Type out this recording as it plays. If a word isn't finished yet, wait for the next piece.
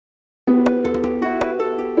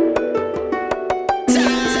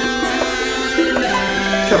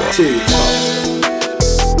Cafeteria Talk.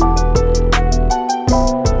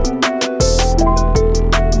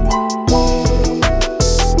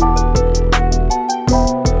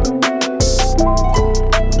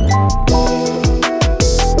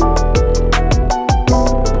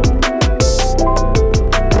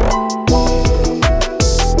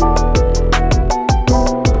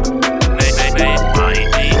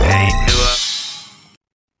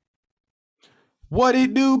 What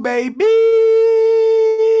it do, baby?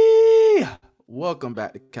 Welcome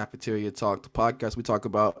back to Cafeteria Talk, the podcast. We talk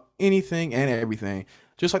about anything and everything,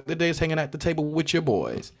 just like the days hanging at the table with your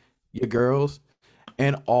boys, your girls,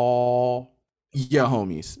 and all your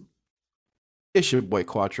homies. It's your boy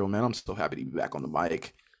Quattro, man. I'm so happy to be back on the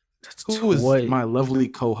mic. Who is my lovely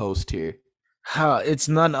co-host here? It's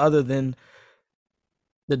none other than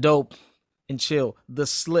the dope and chill, the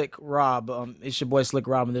Slick Rob. It's your boy Slick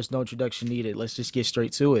Rob, and there's no introduction needed. Let's just get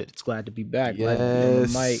straight to it. It's glad to be back.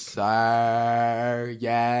 Yes, sir.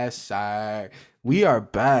 Yes, sir. We are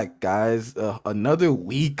back, guys. Another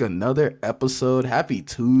week, another episode. Happy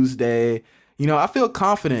Tuesday. You know, I feel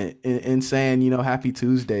confident in saying, happy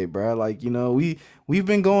Tuesday, bro. Like, we've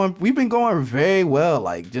been going very well,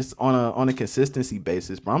 like just on a consistency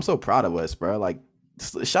basis, bro. I'm so proud of us, bro. Like,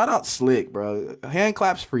 shout out Slick, bro. Hand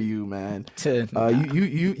claps for you, man.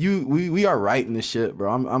 We are right in the shit,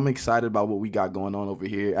 bro. I'm excited about what we got going on over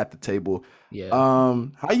here at the table. Yeah.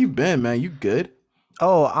 How you been, man? You good?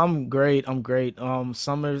 Oh, I'm great.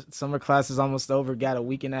 Summer class is almost over. Got a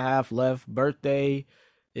week and a half left. Birthday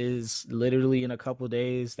is literally in a couple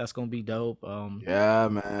days. That's gonna be dope. Yeah,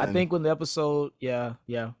 man. I think when the episode,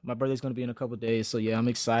 my birthday's gonna be in a couple days. So yeah, I'm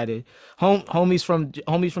excited. Homies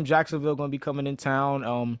from Jacksonville gonna be coming in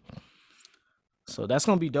town. So that's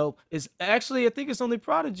gonna be dope. It's actually, I think it's only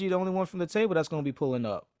Prodigy, the only one from the table that's gonna be pulling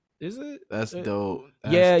up. Is it? That's dope.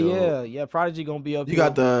 Yeah. Prodigy gonna be up. You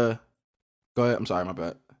got the. Go ahead. I'm sorry, my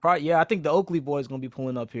bad. I think the Oakley boys gonna be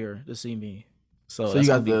pulling up here to see me. So you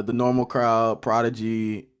got the normal crowd,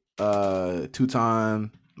 Prodigy,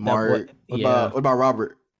 Two-Time, Mark. What about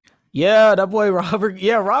Robert? Yeah, that boy Robert.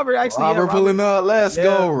 Yeah, Robert actually. Robert pulling up. Let's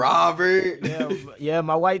go, Robert. Yeah,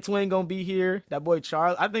 my white twin gonna be here. That boy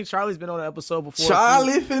Charlie. I think Charlie's been on an episode before.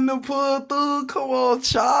 Charlie finna pull through. Come on,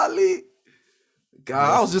 Charlie.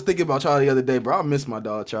 God, I was just thinking about Charlie the other day, bro. I miss my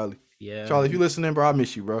dog, Charlie. Yeah. Charlie, if you listening, bro, I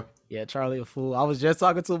miss you, bro. Yeah, Charlie a fool. I was just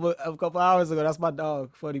talking to him a couple hours ago. That's my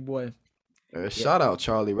dog. Funny boy. Shout out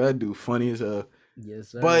Charlie, bro. That dude funny as hell. Yes,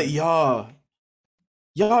 sir. But y'all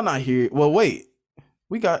not here. Well, wait.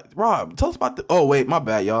 We got Rob. Tell us about the. Oh wait, my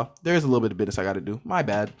bad, y'all. There's a little bit of business I got to do. My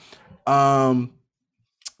bad.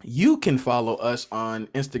 You can follow us on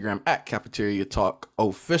Instagram at Cafeteria Talk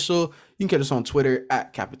Official. You can catch us on Twitter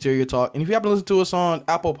at Cafeteria Talk. And if you happen to listen to us on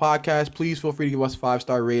Apple Podcasts, please feel free to give us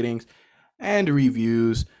 5-star ratings and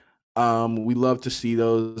reviews. We love to see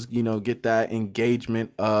those. Get that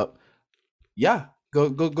engagement up. Yeah, go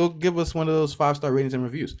give us one of those 5-star ratings and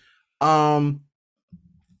reviews.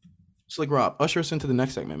 Slick Rob, usher us into the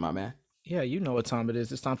next segment, my man. Yeah, you know what time it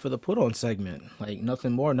is. It's time for the put on segment. Like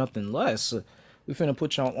nothing more, nothing less. We finna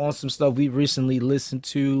put y'all on some stuff we recently listened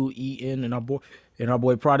to, eaten, and our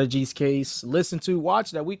boy Prodigy's case. Listen to,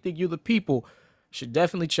 watch that we think you the people should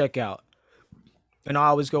definitely check out. And I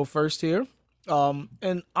always go first here.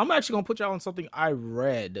 And I'm actually gonna put y'all on something I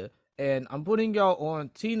read. And I'm putting y'all on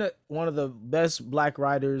Tina, one of the best black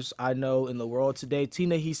writers I know in the world today,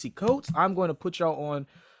 Ta-Nehisi Coates. I'm going to put y'all on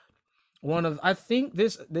one of, I think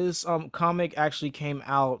this comic actually came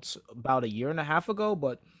out about a year and a half ago,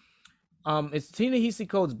 but it's Ta-Nehisi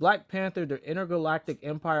Coates' Black Panther, the Intergalactic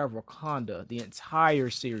Empire of Wakanda, the entire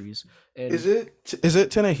series. And is it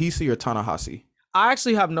Ta-Nehisi or Ta-Nehisi? I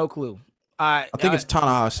actually have no clue. I think it's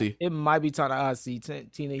Ta-Nehisi. It might be Ta-Nehisi.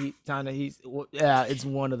 Ta-Nehisi. Yeah, it's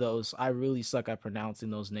one of those. I really suck at pronouncing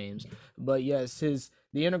those names. But yes,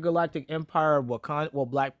 the Intergalactic Empire of Wakanda,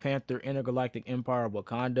 Black Panther, Intergalactic Empire of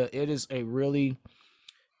Wakanda. It is a really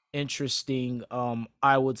interesting,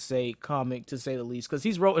 I would say, comic to say the least, because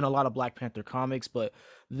he's wrote in a lot of Black Panther comics, but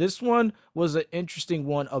this one was an interesting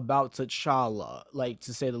one about T'Challa, like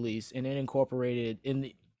to say the least, and it incorporated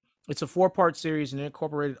it's a 4-part series and it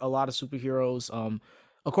incorporated a lot of superheroes.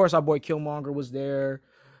 Of course, our boy Killmonger was there.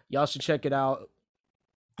 Y'all should check it out.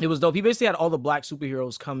 It was dope. He basically had all the black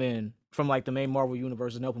superheroes come in from like the main Marvel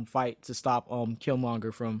universe and help him fight to stop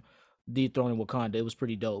Killmonger from dethroning Wakanda. It was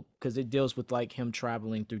pretty dope because it deals with like him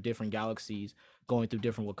traveling through different galaxies, going through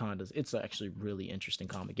different Wakandas. It's actually really interesting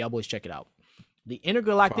comic. Y'all boys check it out. The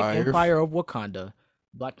Intergalactic Empire of Wakanda,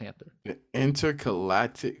 Black Panther. The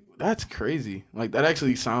Intergalactic. That's crazy. Like that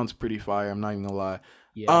actually sounds pretty fire. I'm not even gonna lie.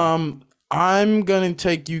 Yeah. I'm gonna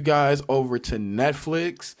take you guys over to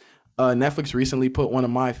Netflix. Netflix recently put one of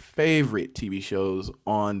my favorite TV shows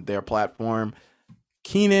on their platform,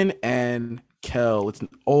 Keenan and Kel. It's an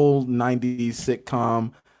old '90s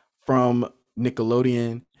sitcom from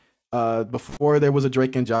Nickelodeon. Before there was a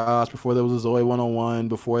Drake and Josh, before there was a Zoe 101,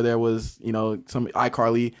 before there was some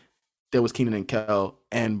iCarly, there was Keenan and Kel,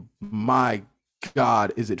 and my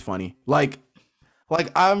God, is it funny? Like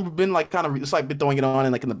I've been like kind of just like been throwing it on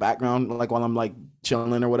and like in the background, like while I'm like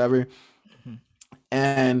chilling or whatever, Mhm.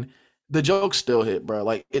 and the jokes still hit, bro.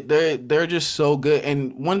 Like they're just so good.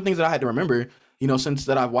 And one of the things that I had to remember, since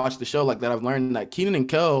that I've watched the show, like that I've learned that Keenan and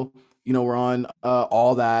Kel, were on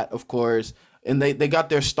all that, of course, and they got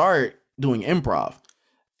their start doing improv.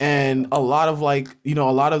 And a lot of like, a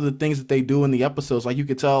lot of the things that they do in the episodes, like you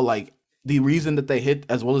could tell, like the reason that they hit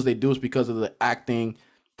as well as they do is because of the acting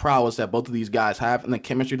prowess that both of these guys have and the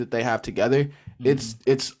chemistry that they have together. Mhm.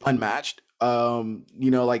 It's unmatched.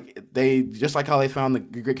 Like they just like how they found the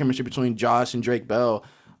great chemistry between Josh and Drake Bell.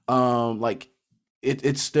 Like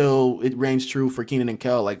it reigns true for Keenan and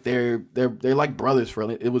Kel. Like they're like brothers for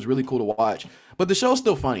it. It was really cool to watch. But the show's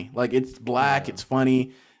still funny. Like it's black, Yeah. it's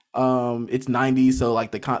funny. It's 90s, so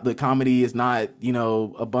like the comedy is not,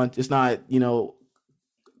 a bunch, it's not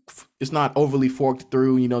overly forked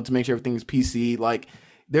through, to make sure everything's PC. Like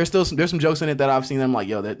there's some jokes in it that I've seen them like,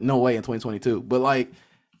 yo, that no way in 2022. But like,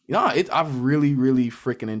 I've really, really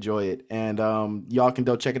freaking enjoy it. And y'all can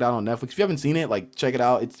go check it out on Netflix. If you haven't seen it, like check it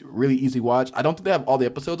out. It's really easy watch. I don't think they have all the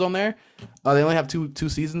episodes on there. They only have two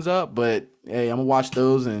seasons up, but hey, I'm gonna watch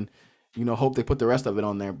those and hope they put the rest of it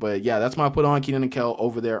on there. But yeah, that's my put on Keenan and Kel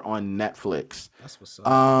over there on Netflix. That's what's up.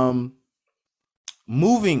 Um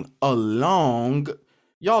Moving along,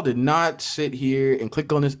 y'all did not sit here and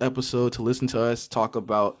click on this episode to listen to us talk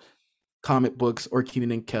about comic books or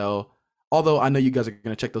Keenan and Kel. Although I know you guys are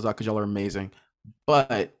gonna check those out because y'all are amazing.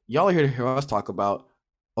 But y'all are here to hear us talk about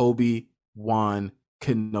Obi-Wan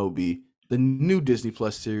Kenobi, the new Disney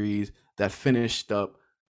Plus series that finished up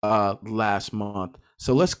last month.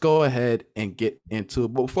 So let's go ahead and get into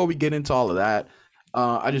it. But before we get into all of that,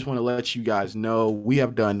 I just want to let you guys know we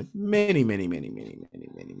have done many, many, many, many, many,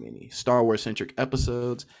 many, many Star Wars centric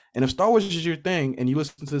episodes. And if Star Wars is your thing and you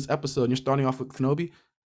listen to this episode and you're starting off with Kenobi,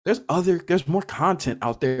 there's more content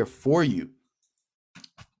out there for you.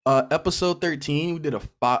 Episode 13, we did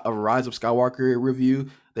a Rise of Skywalker review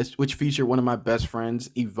which featured one of my best friends,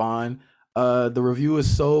 Yvonne. The review is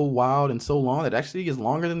so wild and so long that it actually is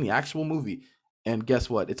longer than the actual movie. And guess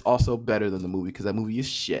what? It's also better than the movie because that movie is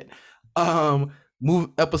shit. Move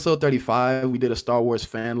Episode 35, we did a Star Wars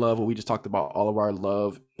fan love where we just talked about all of our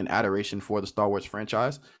love and adoration for the Star Wars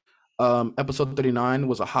franchise. Episode 39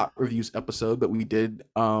 was a hot reviews episode, but we did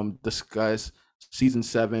discuss season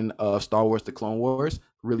 7 of Star Wars The Clone Wars.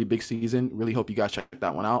 Really big season. Really hope you guys check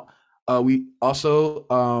that one out. We also,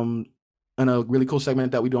 in a really cool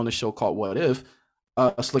segment that we do on the show called What If,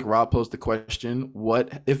 Slick Rob posed the question,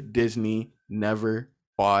 what if Disney never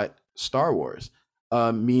bought Star Wars?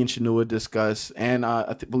 Me and Shanua discuss, and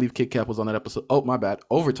believe Kid Kev was on that episode. Oh, my bad.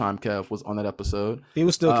 Overtime Kev was on that episode. He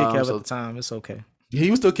was still kick out So at the time. It's okay. he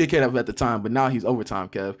was still Kid Kev at the time, but now he's Overtime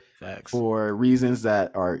Kev Facts. for reasons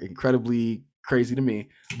that are incredibly crazy to me.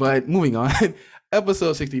 But moving on,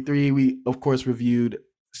 episode 63, we of course reviewed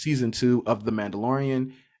season 2 of The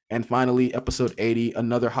Mandalorian. And finally, episode 80,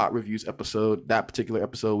 another hot reviews episode. That particular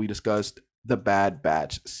episode, we discussed The Bad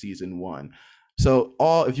Batch season 1. So,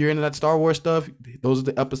 if you're into that Star Wars stuff, those are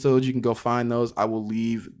the episodes. You can go find those. I will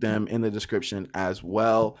leave them in the description as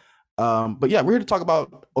well. But yeah, we're here to talk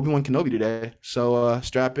about Obi-Wan Kenobi today. So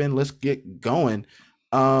strap in, let's get going.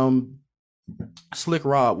 Slick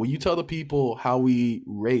Rob, will you tell the people how we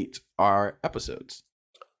rate our episodes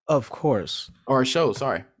Of course. or our shows?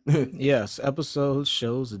 Sorry. Yes, episodes,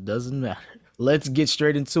 shows, it doesn't matter. Let's get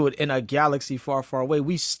straight into it. In a galaxy far, far away,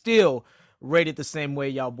 we still rate it the same way,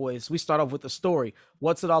 y'all boys. We start off with the story.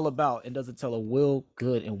 What's it all about? And does it tell a well,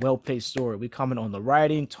 good, and well-paced story? We comment on the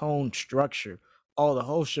writing, tone, structure, all the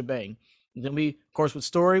whole shebang. And then we, of course, with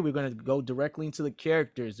story, we're going to go directly into the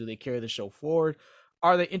characters. Do they carry the show forward?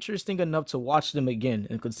 Are they interesting enough to watch them again?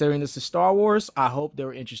 And considering this is Star Wars, I hope they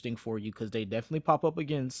were interesting for you because they definitely pop up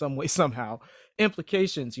again some way, somehow.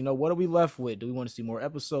 Implications, what are we left with? Do we want to see more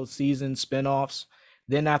episodes, seasons, spinoffs?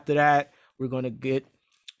 Then after that, we're going to get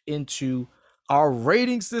into our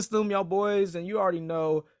rating system, y'all boys. And you already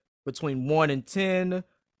know between 1 and 10,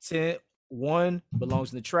 10, 1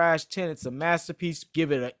 belongs in the trash, 10, it's a masterpiece.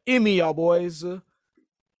 Give it an Emmy, y'all boys.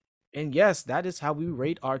 And yes, that is how we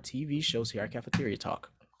rate our TV shows here at Cafeteria Talk.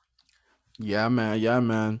 Yeah, man. Yeah,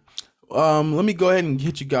 man. let me go ahead and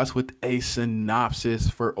hit you guys with a synopsis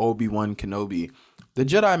for Obi-Wan Kenobi. The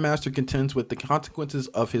Jedi Master contends with the consequences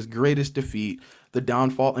of his greatest defeat, the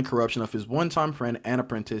downfall and corruption of his one-time friend and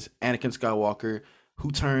apprentice, Anakin Skywalker,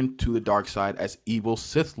 who turned to the dark side as evil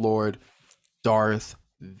Sith Lord Darth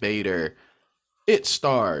Vader. It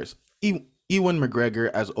stars Ewan McGregor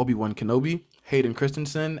as Obi-Wan Kenobi, Hayden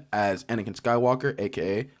Christensen as Anakin Skywalker,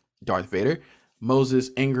 aka Darth Vader, Moses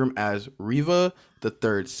Ingram as Reva, the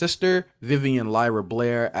third sister, Vivian Lyra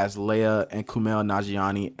Blair as Leia, and Kumail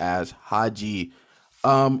Nanjiani as Haji.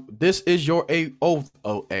 This is your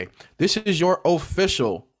this is your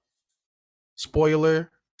official spoiler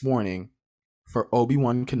warning for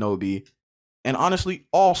Obi-Wan Kenobi, and honestly,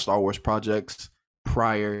 all Star Wars projects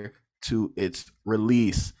prior to its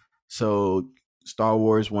release. So, Star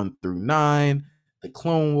Wars 1 through 9, the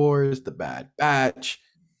Clone Wars, the Bad Batch,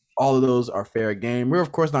 all of those are fair game. We're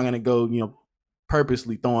of course not going to go,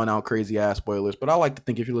 purposely throwing out crazy ass spoilers, but I like to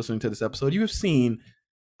think if you're listening to this episode, you have seen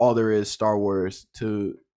all there is Star Wars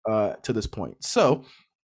to this point. So,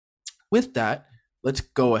 with that, let's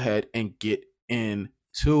go ahead and get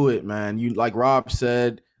into it, man. You like Rob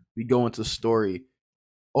said, we go into story.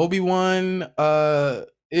 Obi-Wan,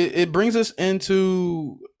 it brings us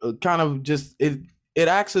into kind of just it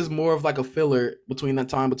acts as more of like a filler between that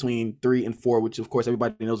time between 3 and 4, which of course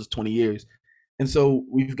everybody knows is 20 years. And so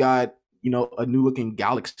we've got, a new looking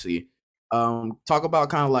galaxy. Talk about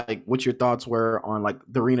kind of like what your thoughts were on like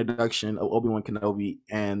the reintroduction of Obi-Wan Kenobi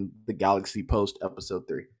and the galaxy post episode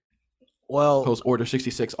 3. Well, Post Order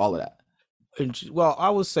 66, all of that. well, I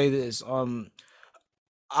will say this.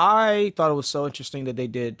 I thought it was so interesting that they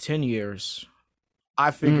did 10 years.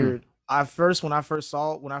 I figured when I first heard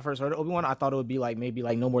of Obi-Wan, I thought it would be like maybe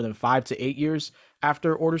like no more than 5 to 8 years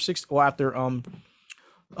after Order 6 or after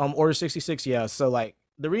Order 66. Yeah. So like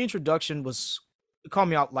the reintroduction it caught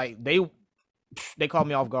me out, like they caught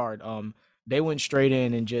me off guard. They went straight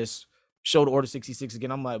in and just showed Order 66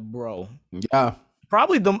 again. I'm like, bro. Yeah.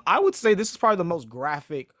 I would say this is probably the most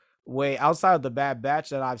graphic way outside of the Bad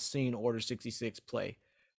Batch that I've seen Order 66 play.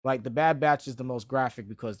 Like the Bad Batch is the most graphic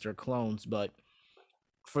because they're clones, but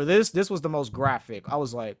for this was the most graphic. I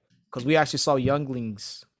was like, because we actually saw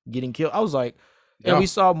younglings getting killed. I was like, and we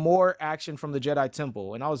saw more action from the Jedi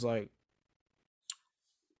Temple, and I was like,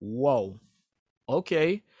 whoa,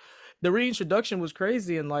 okay. The reintroduction was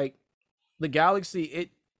crazy, and like the galaxy,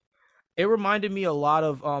 it reminded me a lot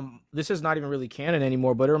of this is not even really canon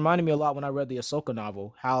anymore, but it reminded me a lot when I read the Ahsoka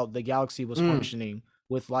novel, how the galaxy was functioning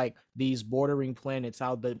with like these bordering planets,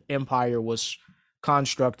 how the Empire was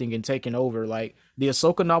constructing and taking over. Like the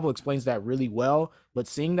Ahsoka novel explains that really well, but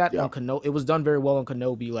seeing that on Kenobi, it was done very well on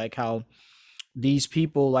Kenobi, like how these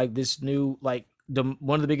people, like this new, like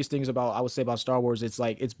one of the biggest things about, I would say, about Star Wars, it's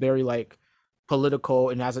like it's very like political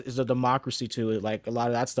and is a democracy to it, like a lot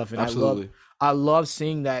of that stuff. And absolutely, I love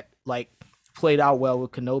seeing that like played out well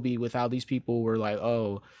with Kenobi, with how these people were like,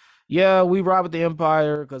 oh yeah, we ride with the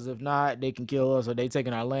Empire because if not, they can kill us, or they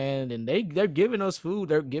taking our land, and they're giving us food,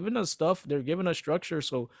 they're giving us stuff, they're giving us structure.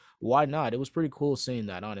 So why not? It was pretty cool seeing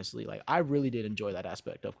that, honestly. Like I really did enjoy that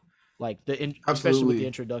aspect of like especially with the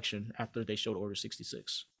introduction after they showed Order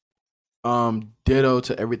 66. Ditto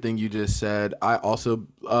to everything you just said. I also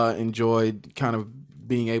enjoyed kind of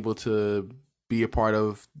being able to be a part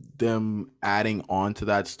of them adding on to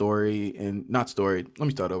that story, and not story. Let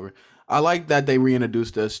me start over. I like that they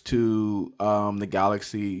reintroduced us to the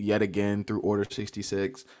galaxy yet again through Order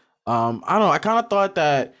 66. I don't know. I kind of thought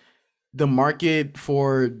that the market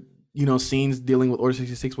for scenes dealing with Order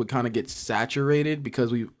 66 would kind of get saturated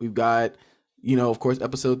because we've got of course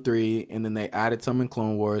episode 3, and then they added some in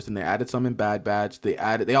Clone Wars, and they added some in Bad Batch. They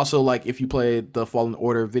also, like, if you played the Fallen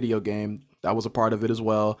Order video game, that was a part of it as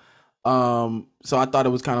well. So I thought it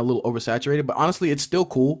was kind of a little oversaturated, but honestly, it's still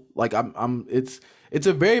cool. Like it's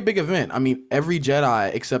a very big event. I mean, every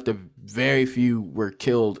Jedi except a very few were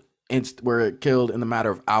killed in the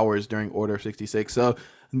matter of hours during Order 66. So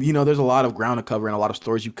there's a lot of ground to cover and a lot of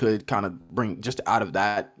stories you could kind of bring just out of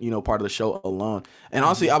that, part of the show alone. And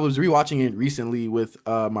honestly, I was rewatching it recently with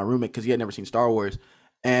my roommate because he had never seen Star Wars,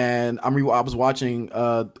 and I was watching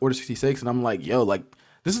Order 66, and I'm like, yo, like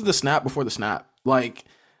this is the snap before the snap. Like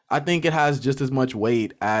I think it has just as much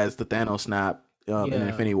weight as the Thanos snap in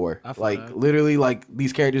Infinity War. Like literally, like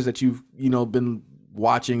these characters that you've been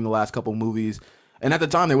watching the last couple movies, and at the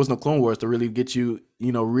time there was no Clone Wars to really get you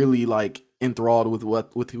really like enthralled with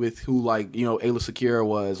who, like Ayla Secura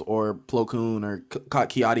was, or Plo Koon, or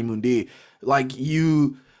Ki-Adi-Mundi. Like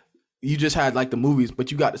you just had like the movies,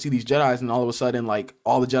 but you got to see these Jedis, and all of a sudden, like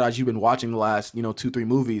all the Jedis you've been watching the last 2-3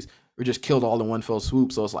 movies, were just killed all in one fell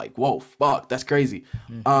swoop. So it's like, whoa, fuck, that's crazy.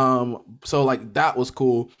 Mhm. So like that was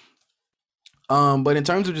cool. But in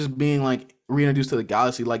terms of just being like reintroduced to the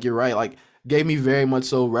galaxy, like you're right, like gave me very much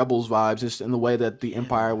so Rebels vibes, just in the way that the Yeah.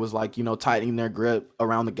 Empire was like, tightening their grip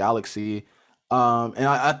around the galaxy. And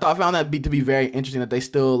I found that to be very interesting that they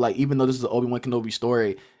still like, even though this is an Obi-Wan Kenobi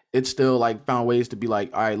story, it still like found ways to be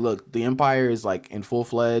like, all right, look, the Empire is like in full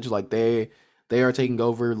fledged, like they are taking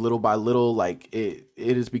over little by little, like it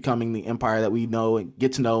is becoming the Empire that we know and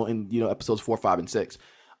get to know in episodes 4, 5, and 6.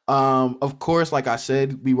 Of course, like I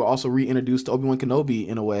said, we were also reintroduced to Obi-Wan Kenobi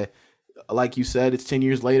in a way. Like you said, it's 10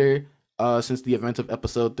 years later since the event of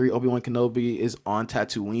Episode 3. Obi-Wan Kenobi is on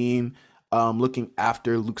Tatooine, looking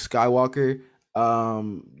after Luke Skywalker.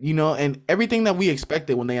 And everything that we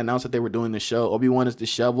expected when they announced that they were doing the show. Obi-Wan is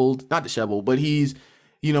not disheveled, but he's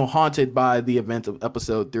haunted by the event of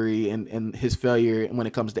Episode 3 and his failure when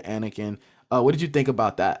it comes to Anakin. What did you think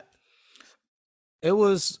about that? It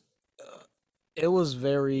was it was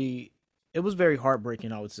very it was very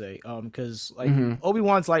heartbreaking, I would say, because like Mm-hmm.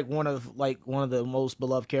 Obi-Wan's like one of the most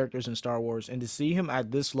beloved characters in Star Wars, and to see him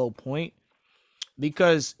at this low point,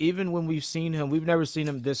 because even when we've seen him, we've never seen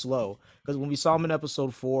him this low, because when we saw him in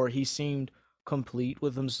episode 4, he seemed complete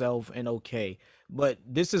with himself and okay, but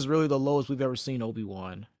this is really the lowest we've ever seen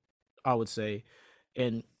Obi-Wan, I would say.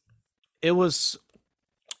 And it was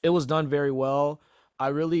it was done very well. I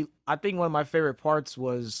think one of my favorite parts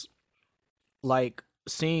was like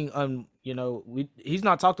seeing he's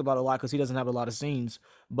not talked about a lot because he doesn't have a lot of scenes,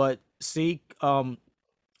 but see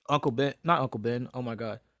Uncle Ben, not Uncle Ben, oh my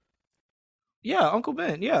god, yeah, Uncle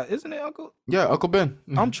Ben, yeah, isn't it Uncle, Yeah, Uncle Ben.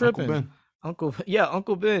 I'm Uncle tripping, Ben.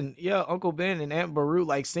 Uncle Ben and Aunt Beru,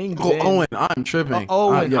 like seeing Uncle Ben. Owen. I'm tripping.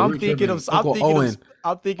 Owen, Yeah, we're tripping. Uncle Owen.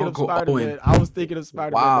 I'm thinking of Uncle Spider Owen. Man. I was thinking of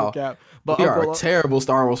Spider Man, no Wow. cap. But We are terrible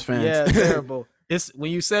Star Wars fans. yeah, terrible. It's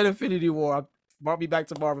when you said Infinity War, brought me back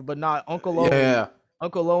to Marvel, but not Uncle Owen. Yeah.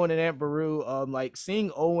 Uncle Owen and Aunt Beru, like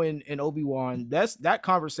seeing Owen and Obi-Wan, that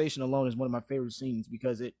conversation alone is one of my favorite scenes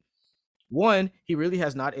because one, he really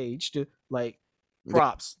has not aged. Like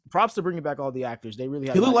props to bringing back all the actors. They really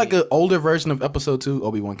have He looked not like aged. an older version of Episode 2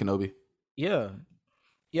 Obi-Wan Kenobi. Yeah,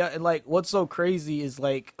 yeah, and like what's so crazy is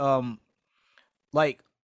like Uncle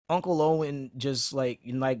Owen just like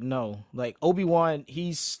no, like Obi-Wan,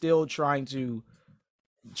 he's still trying to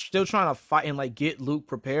fight and like get Luke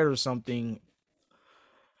prepared or something.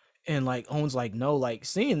 And like Owen's like, no, like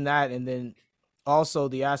seeing that, and then also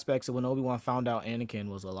the aspects of when Obi-Wan found out Anakin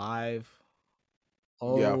was alive.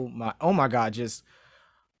 Yeah. Oh my god, just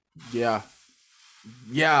Yeah.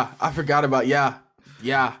 Yeah. I forgot about Yeah.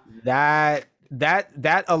 that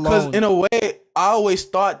Because alone. in a way, I always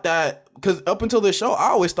thought that, because up until this show, I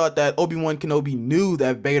always thought that Obi-Wan Kenobi knew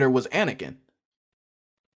that Vader was Anakin.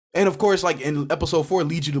 And of course, like in Episode 4,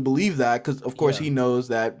 leads you to believe that because, of course, Yeah. he knows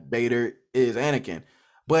that Vader is Anakin.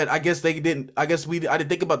 But I guess they didn't. I didn't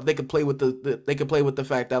think about they could play with they could play with the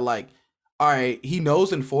fact that, like, all right, he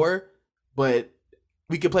knows in 4, but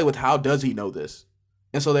we could play with how does he know this?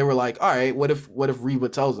 And so they were like, all right, what if Reba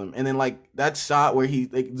tells him? And then like that shot where he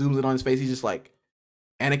like zooms in on his face, he's just like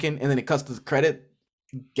Anakin, and then it cuts to the credit.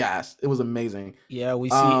 Gas. It was amazing. Yeah, we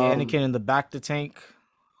see Um, Anakin in the back the tank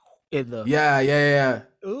in the yeah.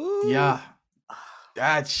 ooh. Yeah,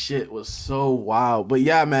 that shit was so wild. But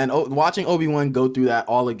yeah, man, watching Obi-Wan go through that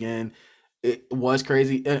all again, it was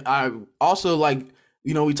crazy. And I also like,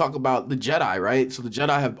 we talk about the Jedi, right? So the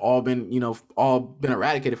Jedi have all been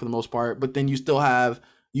eradicated for the most part, but then you still have,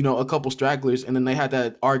 a couple stragglers, and then they had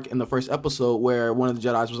that arc in the first episode where one of the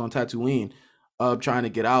Jedi's was on Tatooine, trying to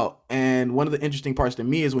get out. And one of the interesting parts to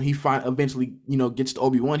me is when he eventually, gets to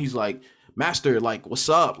Obi-Wan, he's like, Master, like, what's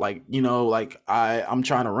up? Like, like I'm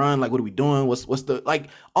trying to run. Like, what are we doing? What's the like?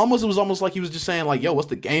 Almost, it was almost like he was just saying, like, yo, what's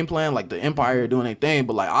the game plan? Like, the Empire doing anything,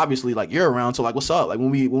 but like, obviously, like, you're around, so like, what's up? Like, when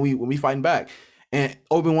we fighting back, and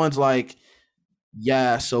Obi-Wan's like,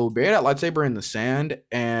 yeah, so bury that lightsaber in the sand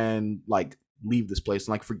and like leave this place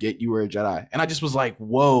and like forget you were a Jedi. And I just was like,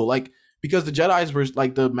 whoa, like, because the Jedi's were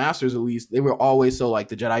like, the masters, at least, they were always so like,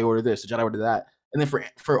 the Jedi order this, the Jedi order that. And then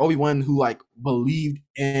for Obi-Wan, who like believed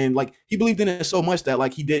in, like, he believed in it so much that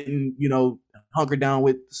like he didn't, hunker down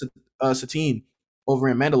with Satine over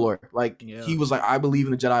in Mandalore. Like, Yeah. he was like, I believe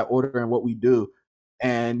in the Jedi order and what we do,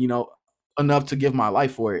 and enough to give my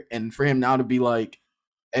life for it. And for him now to be like,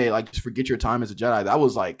 hey, like, just forget your time as a Jedi.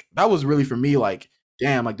 That was really for me like,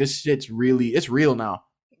 damn, like, this shit's really, it's real now.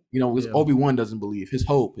 Because Yeah. Obi-Wan doesn't believe. His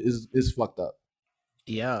hope is fucked up.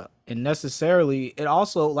 Yeah, and necessarily, it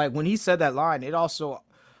also like when he said that line, it also,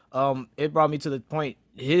 it brought me to the point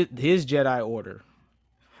his Jedi Order,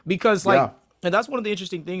 because like Yeah. And that's one of the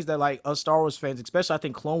interesting things that like us Star Wars fans, especially I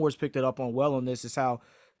think Clone Wars picked it up on well on this, is how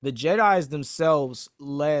the Jedi's themselves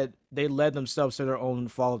led themselves to their own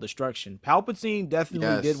fall of destruction. Palpatine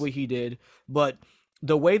definitely did Yes. what he did, but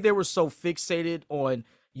the way they were so fixated on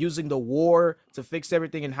using the war to fix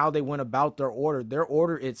everything and how they went about their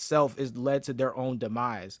order itself is led to their own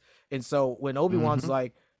demise. And so when Obi-Wan's Hmm.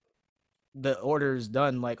 like, the order is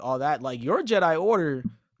done, like all that, like your Jedi order,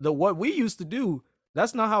 the what we used to do,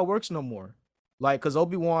 that's not how it works no more. Like, cause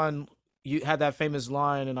Obi-Wan, you had that famous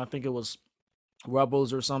line, and I think it was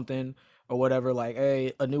Rebels or something or whatever, like,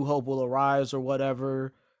 hey, a new hope will arise or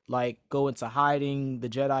whatever. Like, go into hiding. The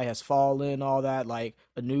Jedi has fallen, all that. Like,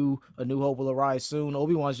 a new hope will arise soon.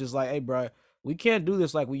 Obi-Wan's just like, hey, bro, we can't do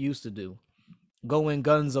this like we used to do. Go in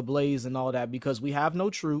guns ablaze and all that because we have no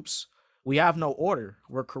troops, we have no order.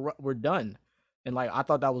 We're corrupt. We're done. And like I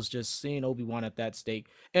thought that was just seeing Obi-Wan at that stake.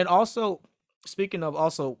 And also, speaking of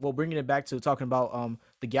also, well, bringing it back to talking about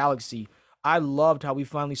the galaxy, I loved how we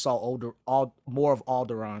finally saw all more of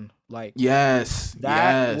Alderaan. Like Yes, that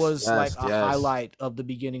yes, was like yes, a yes. highlight of the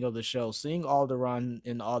beginning of the show. Seeing Alderaan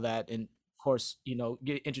and all that, and of course,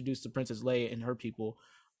 get introduced to Princess Leia and her people.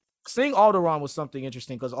 Seeing Alderaan was something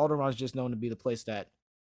interesting because Alderaan's just known to be the place that,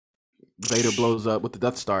 Vader blows up with the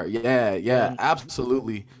Death Star. Yeah, yeah, and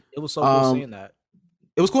absolutely. it was so cool Um, seeing that.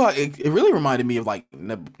 it was cool. It really reminded me of like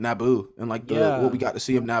Naboo and like the what we Yeah, got to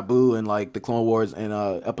see of Naboo and like the Clone Wars in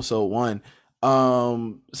episode one.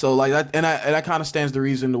 So like that, and that kind of stands the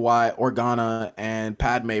reason why Organa and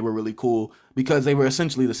Padme were really cool because they were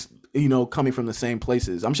essentially coming from the same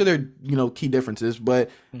places. I'm sure there are key differences, but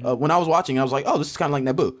hmm, when I was watching, I was like, oh, this is kind of like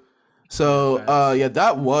Naboo. yeah, So facts. yeah,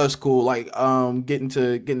 that was cool. Like getting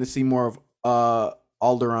to see more of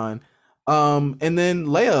Alderaan. And then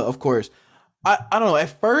Leia, of course. I don't know. At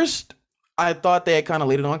first, I thought they had kind of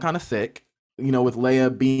laid it on kind of thick, with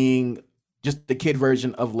Leia being just the kid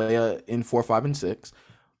version of Leia in 4, 5, and 6.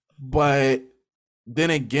 But then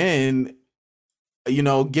again,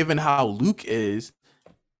 given how Luke is,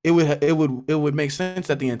 it would make sense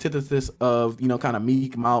that the antithesis of kind of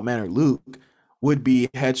meek, mild mannered Luke would be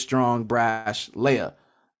headstrong, brash Leia.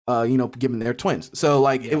 Given they're twins. So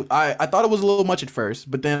like Yeah, I thought it was a little much at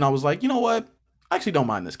first, but then I was like, you know what? I actually don't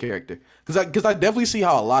mind this character because I definitely see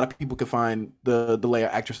how a lot of people could find the Leia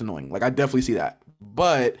actress annoying. Like I definitely see that.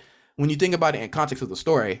 But when you think about it in context of the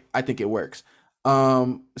story, I think it works.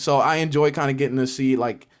 So I enjoy kind of getting to see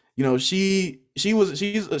like she's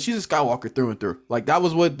a Skywalker through and through. Like that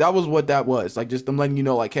was what that was. Like just them letting you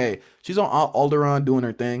know like hey she's on Alderaan doing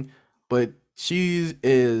her thing, but she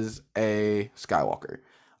is a Skywalker.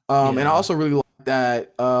 And I yeah, also really like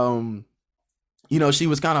that she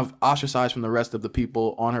was kind of ostracized from the rest of the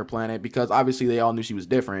people on her planet because obviously they all knew she was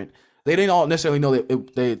different. They didn't all necessarily know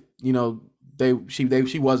that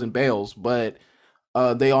she wasn't Bales, but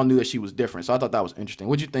they all knew that she was different. So I thought that was interesting.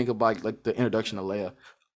 What'd you think about like the introduction of Leia?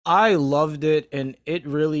 I loved it, and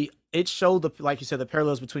it showed the, like you said, the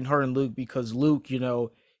parallels between her and Luke because Luke,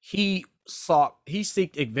 he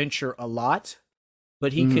seeked adventure a lot,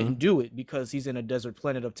 but he Mm-hmm. couldn't do it because he's in a desert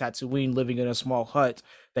planet of Tatooine, living in a small hut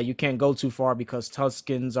that you can't go too far because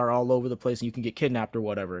Tuskens are all over the place and you can get kidnapped or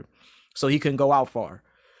whatever. So he couldn't go out far.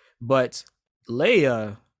 But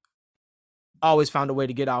Leia always found a way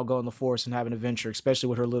to get out, go in the force, and have an adventure, especially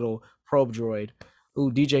with her little probe droid.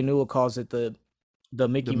 Who DJ Newell calls it the The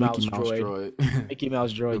Mickey Mickey Mouse Mouse droid. droid. Mickey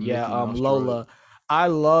Mouse The droid, yeah. Mickey Mouse droid. Lola. I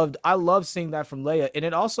loved seeing that from Leia, and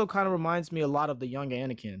it also kind of reminds me a lot of the young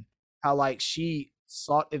Anakin. How like she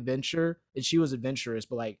sought adventure and she was adventurous,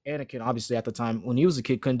 but like Anakin, obviously at the time when he was a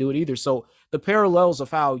kid, couldn't do it either. So the parallels of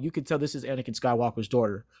how you could tell this is Anakin Skywalker's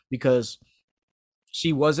daughter because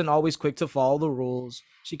she wasn't always quick to follow the rules.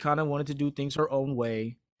 She kind of wanted to do things her own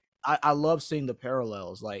way. I love seeing the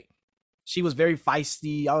parallels. Like she was very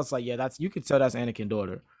feisty. I was like, yeah, that's, you can tell that's Anakin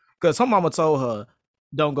daughter because her mama told her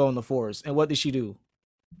don't go in the forest, and what did she do?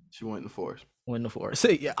 She went in the forest. Went in the forest.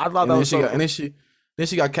 Yeah, I thought And that then was she so got and cool. then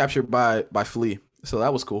she got captured by Flea. So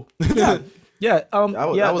that was cool. Yeah, that yeah,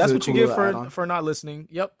 was yeah. that was That's a what you cool get little add on. for not listening.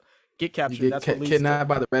 Yep, get You captured. get That's what leads to, kidnapped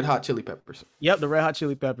by the Red Hot Chili Peppers. yep, the Red Hot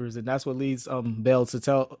Chili Peppers, and that's what leads Bell to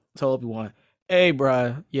tell Obi-Wan, hey,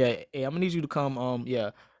 bruh, yeah, hey, I'm gonna need you to come.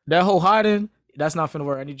 Yeah, that whole hiding, that's not finna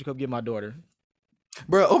work. I need you to come get my daughter.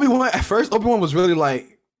 Bro, Obi-Wan at first Obi-Wan was really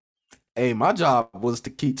like, "Hey, my job was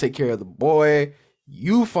to take care of the boy.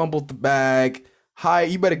 You fumbled the bag. Hi,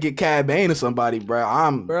 you better get Cad Bane or somebody, bro.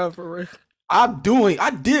 Bruh, for real.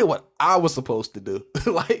 I did what I was supposed to do.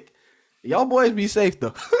 Like, y'all boys be safe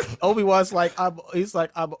though." Obi Wan's like, he's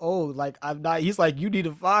like, I'm old, like I'm not. He's like, you need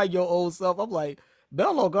to find your old self. I'm like,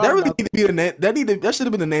 Bail That Organa really not. need to be the name. That should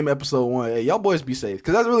have been the name episode one. Hey, y'all boys be safe,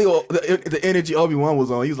 because that's really all the energy Obi-Wan was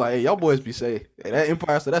on. He was like, "Hey, y'all boys be safe." Hey, that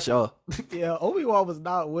Empire, so that's y'all. Yeah, Obi-Wan was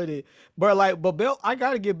not with it. But like, but Bill, I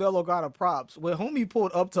gotta give Bail Organa props. When homie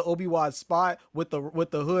pulled up to Obi-Wan's spot with the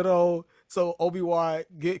hood on, so Obi-Wan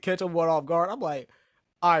catch him one off guard. I'm like,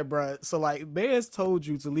 all right, bro. So like, man's told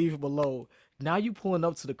you to leave him alone. Now you pulling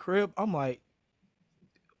up to the crib. I'm like,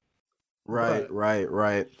 Right, bro. right,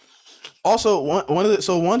 right. Also, one of the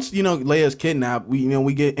so once Leia's kidnapped,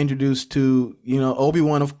 we get introduced to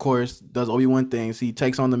Obi-Wan. Of course, does Obi-Wan things. He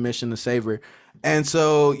takes on the mission to save her, and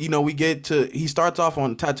so we get to he starts off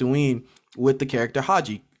on Tatooine with the character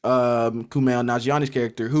Haji, Kumail Nanjiani's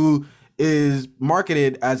character, who is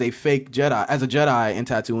marketed as a fake Jedi, as a Jedi in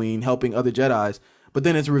Tatooine, helping other Jedi's. But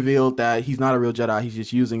then it's revealed that he's not a real Jedi. He's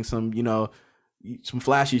just using some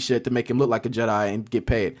flashy shit to make him look like a Jedi and get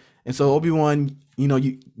paid. And so Obi-Wan,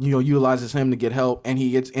 utilizes him to get help, and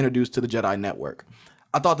he gets introduced to the Jedi Network.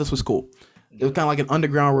 I thought this was cool. It was kind of like an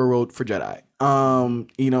underground railroad for Jedi.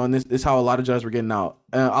 And this is how a lot of Jedis were getting out.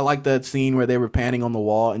 I like that scene where they were panning on the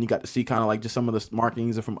wall, and you got to see kind of like just some of the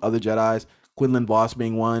markings from other Jedis. Quinlan Voss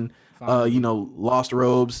being one. Lost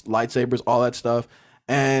robes, lightsabers, all that stuff.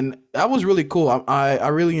 And that was really cool. I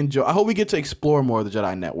really enjoy. I hope we get to explore more of the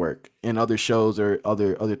Jedi Network in other shows or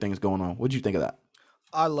other things going on. What do you think of that?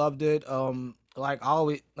 I loved it. Like I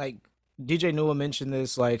always like DJ Newell mentioned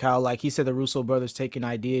this, like how like he said the Russo brothers take an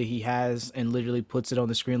idea he has and literally puts it on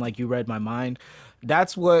the screen like you read my mind.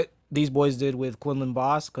 That's what these boys did with Quinlan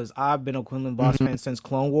Voss, because I've been a Quinlan Voss Mhm. fan since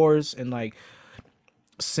Clone Wars, and like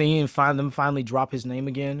seeing find them finally drop his name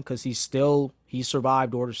again because he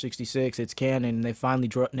survived Order 66. It's canon, and they finally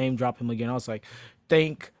name drop him again. I was like,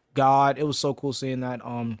 thank God. It was so cool seeing that.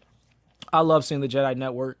 I love seeing the Jedi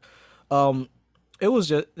Network. Um, it was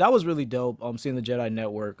just that was really dope. Seeing the Jedi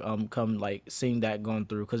Network come like seeing that going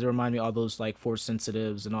through, because it reminded me of all those like Force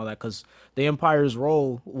sensitives and all that. Because the Empire's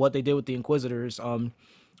role, what they did with the Inquisitors,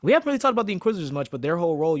 we haven't really talked about the Inquisitors much, but their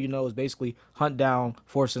whole role, is basically hunt down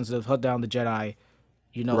Force sensitive, hunt down the Jedi,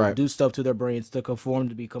 Right. do stuff to their brains to conform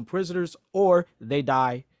to become prisoners, or they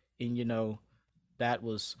die. And that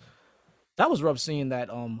was that was rough seeing that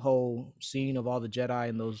whole scene of all the Jedi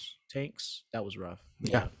in those tanks. That was rough.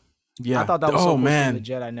 Yeah. Yeah. I Yeah. thought that was so Oh cool seeing the man.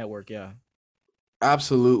 Jedi Network. Yeah.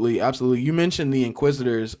 Absolutely, absolutely. You mentioned the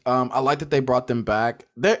Inquisitors. I like that they brought them back.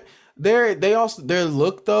 They also their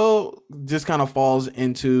look though just kind of falls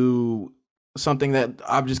into something that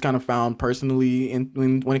I've just kind of found personally in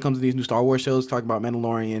when it comes to these new Star Wars shows, talking about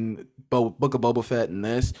Mandalorian, Book of Boba Fett, and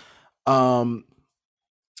this. Um,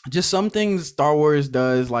 just some things Star Wars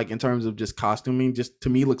does, like in terms of just costuming, just to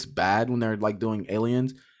me looks bad when they're like doing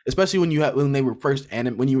aliens, especially when they were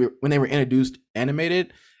when they were introduced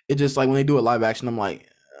animated. It just like when they do it live action, I'm like,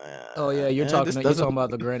 Oh yeah, you're this talking doesn't. about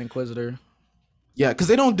the Grand Inquisitor. Yeah, because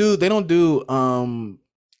they don't do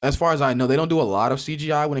as far as I know, they don't do a lot of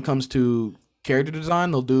CGI when it comes to character design.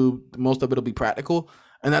 They'll do most of it'll be practical,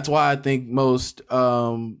 and that's why I think most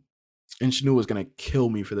and Shanu is gonna kill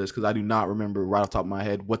me for this because I do not remember right off the top of my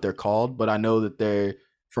head what they're called, but I know that they're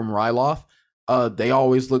from Ryloth. They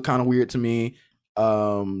always look kind of weird to me.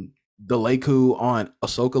 The Leku on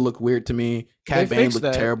Ahsoka looked weird to me. They Cad Bane fixed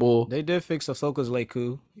looked that. terrible. They did fix Ahsoka's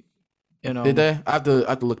Leku. And Did they? I have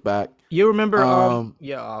to look back. you remember Um,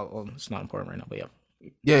 yeah, it's not important right now, but yeah.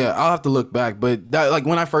 yeah, I'll have to look back. But that like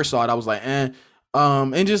when I first saw it, I was like, eh.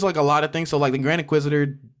 And just like a lot of things. So like the Grand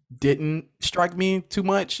Inquisitor didn't strike me too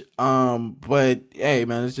much. But hey,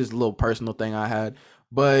 man, it's just a little personal thing I had.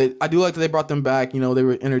 But I do like that they brought them back. They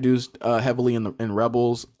were introduced heavily in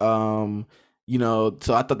Rebels. So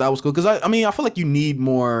I thought that was cool because I mean I feel like you need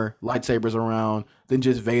more lightsabers around than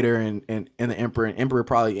just Vader and the Emperor. And Emperor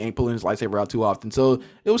probably ain't pulling his lightsaber out too often. So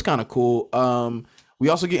it was kind of cool. We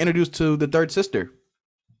also get introduced to the third sister,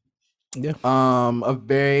 Yeah. a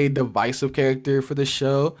very divisive character for the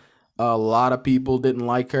show. A lot of people didn't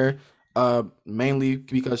like her, mainly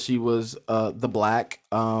because she was the black.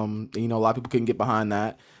 A lot of people couldn't get behind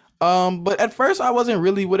that. But at first I wasn't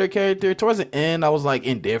really with her character. Towards the end, I was like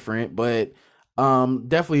indifferent, but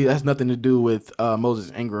definitely has nothing to do with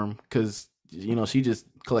Moses Ingram because she just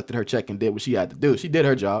collected her check and did what she had to do. She did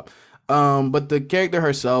her job. But the character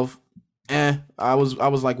herself, I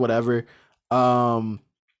was like whatever. Um,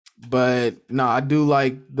 but no, I do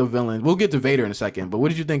like the villain. We'll get to Vader in a second. But what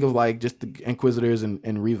did you think of like just the Inquisitors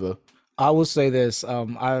and Riva? I will say this.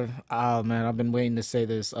 I've been waiting to say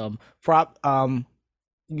this. Prop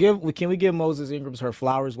give can we give Moses Ingram's her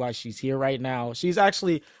flowers while she's here right now? She's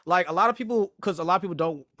actually like a lot of people, because a lot of people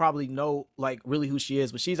don't probably know like really who she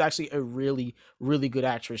is, but she's actually a really, really good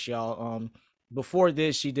actress, y'all. before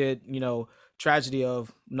this, she did, Tragedy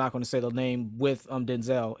of, I'm not going to say the name, with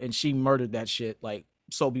Denzel, and she murdered that shit like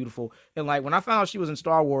so beautiful. And like when I found out she was in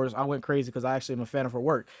Star Wars, I went crazy because I actually am a fan of her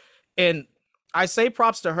work. And I say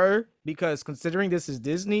props to her because considering this is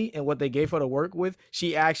Disney and what they gave her to work with,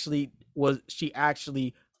 she actually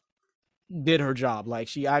did her job. Like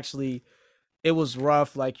she actually, it was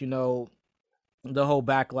rough. Like the whole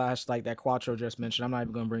backlash, like that Quattro just mentioned. I'm not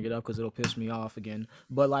even gonna bring it up because it'll piss me off again.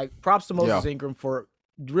 But like, props to Yeah. Moses Ingram for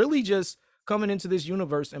really just coming into this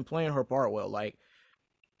universe and playing her part well. Like,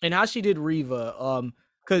 and how she did Riva.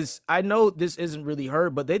 Because I know this isn't really her,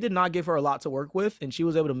 but they did not give her a lot to work with, and she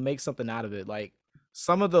was able to make something out of it. Like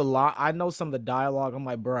some of the I know some of the dialogue. I'm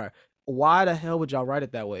like, bruh, why the hell would y'all write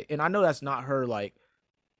it that way? And I know that's not her. Like,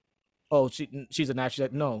 oh, she's an actress.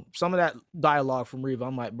 No, some of that dialogue from Riva,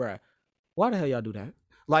 I'm like, bruh, why the hell y'all do that?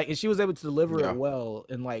 Like, and she was able to deliver Yeah. it well.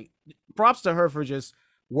 And like, props to her for just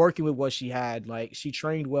working with what she had. Like, she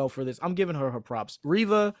trained well for this. I'm giving her props.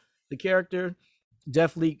 Riva, the character,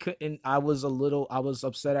 definitely couldn't. I was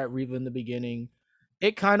upset at Riva in the beginning.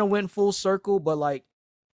 It kind of went full circle, but like,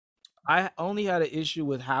 I only had an issue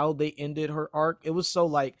with how they ended her arc. It was so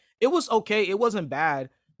like, it was okay. It wasn't bad,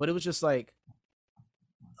 but it was just like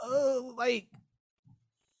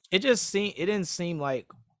it didn't seem like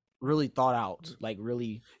really thought out, like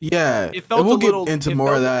really. Yeah. It And felt a we'll get little. into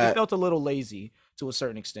more of It that. felt a little lazy to a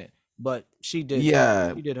certain extent, but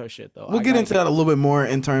Yeah. she did her shit though. We'll I get gotta into give that a her. little bit more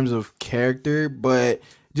in terms of character, but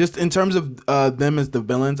just in terms of them as the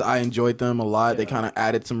villains, I enjoyed them a lot. They Yeah, kind of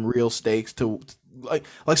added some real stakes to like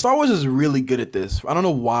Star Wars is really good at this. I don't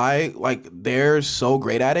know why, like they're so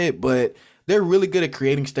great at it, but they're really good at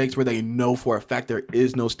creating stakes where they know for a fact there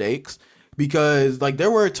is no stakes. Because like there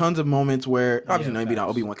were tons of moments where obviously yeah, maybe not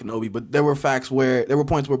facts. Obi-Wan Kenobi, but there were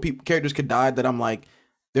points where characters could die that I'm like,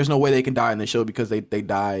 there's no way they can die in the show because they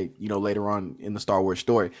die, later on in the Star Wars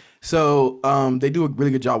story. So they do a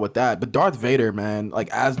really good job with that. But Darth Vader, man, like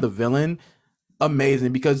as the villain,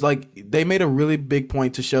 amazing because like they made a really big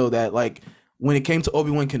point to show that like when it came to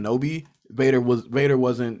Obi-Wan Kenobi, Vader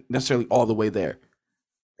wasn't necessarily all the way there.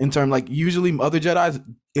 In terms like usually other Jedi's,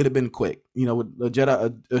 it'd have been quick. With the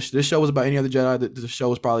Jedi, this show was about any other Jedi. The show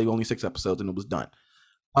was probably only 6 episodes and it was done.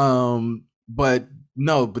 But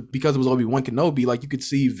no, but because it was Obi-Wan Kenobi, like you could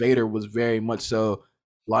see Vader was very much so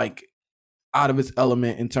like out of his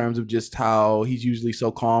element in terms of just how he's usually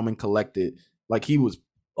so calm and collected. Like he was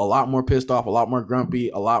a lot more pissed off, a lot more grumpy,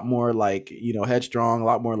 a lot more like, headstrong, a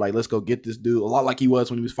lot more like, let's go get this dude, a lot like he was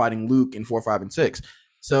when he was fighting Luke in 4, 5, and 6.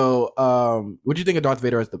 So what do you think of Darth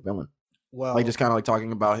Vader as the villain? Like Well, just kind of like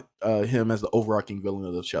talking about him as the overarching villain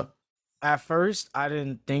of the show. at first, I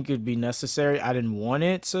didn't think it'd be necessary. I didn't want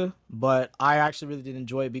it to, but I actually really did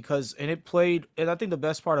enjoy it because, and it played. And I think the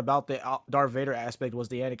best part about the Darth Vader aspect was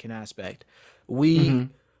the Anakin aspect. We Mm-hmm.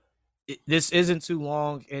 This isn't too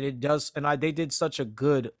long, and it does. And they did such a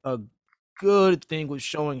good thing with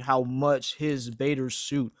showing how much his Vader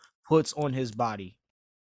suit puts on his body.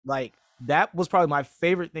 Like that was probably my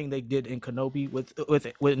favorite thing they did in Kenobi with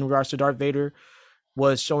in regards to Darth Vader,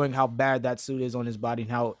 was showing how bad that suit is on his body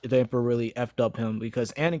and how the Emperor really effed up him.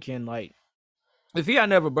 Because Anakin, like, if he had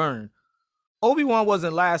never burned, Obi-Wan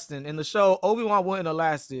wasn't lasting. In the show, Obi-Wan wouldn't have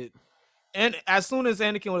lasted. And as soon as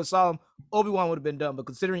Anakin would have saw him, Obi-Wan would have been done. But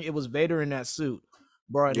considering it was Vader in that suit,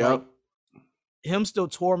 bro, and like Yep. him still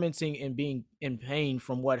tormenting and being in pain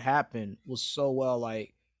from what happened was so well,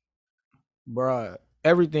 like, bruh,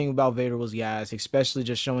 everything about Vader was gas, especially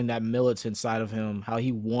just showing that militant side of him, how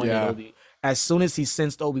he wanted Yeah. Obi. As soon as he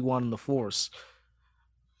sensed Obi-Wan in the Force,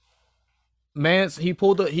 man, he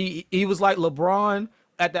pulled he was like LeBron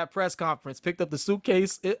at that press conference, picked up the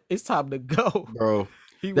suitcase. It's time to go. Bro.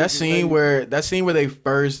 He That was scene ready. where they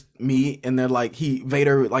first meet and they're like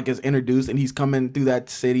Vader like is introduced and he's coming through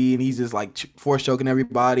that city and he's just like force choking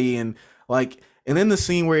everybody and like and then the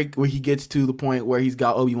scene where he gets to the point where he's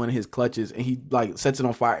got Obi-Wan in his clutches and he like sets it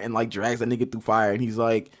on fire and like drags that nigga through fire and he's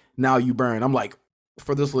like, now you burn. I'm like,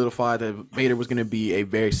 for this solidified that Vader was gonna be a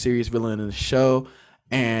very serious villain in the show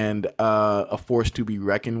and a force to be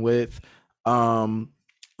reckoned with. Um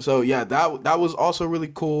so yeah, that was also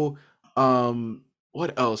really cool.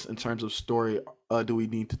 What else in terms of story do we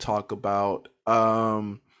need to talk about?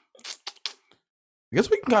 I guess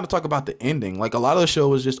we can kind of talk about the ending. Like a lot of the show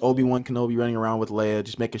was just Obi-Wan Kenobi running around with Leia,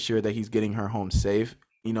 just making sure that he's getting her home safe,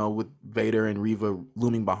 with Vader and Reva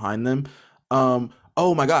looming behind them.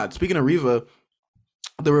 Oh my God, speaking of Reva,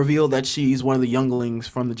 the reveal that she's one of the younglings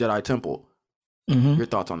from the Jedi Temple. Hmm. Your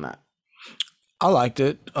thoughts on that? I liked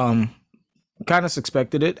it. Kind of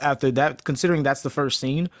expected it after that, considering that's the first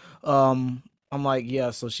scene. I'm like,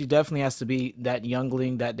 yeah, so she definitely has to be that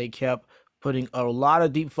youngling that they kept. putting a lot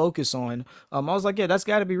of deep focus on. I was like, yeah, that's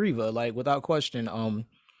got to be Riva, like without question.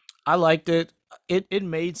 I liked it. It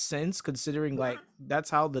made sense considering like that's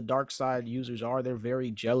how the dark side users are. They're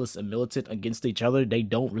very jealous and militant against each other. They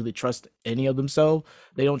don't really trust any of themselves.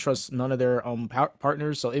 They don't trust none of their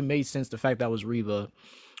partners. So it made sense the fact that was Riva.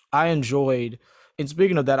 I enjoyed, and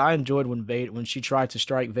speaking of that, I enjoyed when she tried to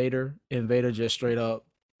strike Vader and Vader just straight up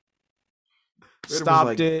Vader was stopped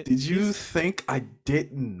like, it. "Did you think I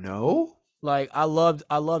didn't know?" Like I loved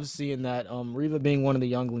seeing that. Riva being one of the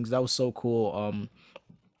younglings, that was so cool.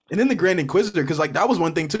 And then the Grand Inquisitor, because like that was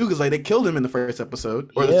one thing too, because like they killed him in the first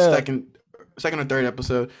episode or the Yeah, second or third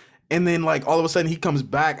episode, and then like all of a sudden he comes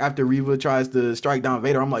back after Reva tries to strike down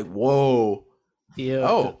Vader. I'm like, whoa, yeah,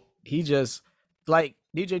 oh, he just like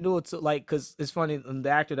DJ Newell to like because it's funny the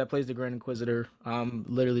actor that plays the Grand Inquisitor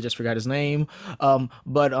literally just forgot his name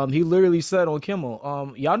but he literally said on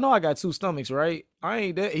Kimmel y'all know I got two stomachs right I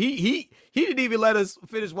ain't dead he didn't even let us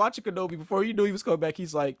finish watching Kenobi before he knew he was coming back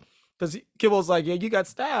he's like because Kimmel's like yeah you got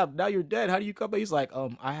stabbed now you're dead how do you come back he's like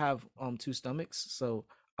I have two stomachs so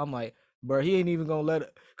I'm like bro he ain't even gonna let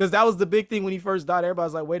it because that was the big thing when he first died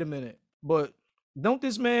everybody's like wait a minute but don't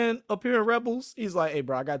this man appear in Rebels? He's like, hey,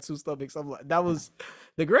 bro, I got two stomachs. I'm like, that was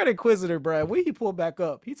the Grand Inquisitor, bro. When he pulled back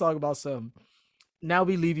up, he talking about some. Now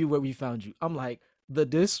we leave you where we found you. I'm like, the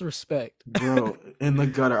disrespect. bro, in the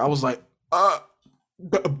gutter. I was like,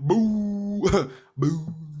 boo,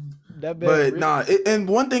 boo. That man, But nah, and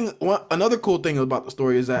another cool thing about the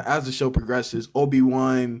story is that as the show progresses,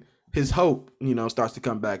 Obi-Wan, his hope, starts to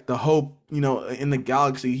come back. The hope, in the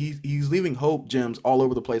galaxy, he's leaving hope gems all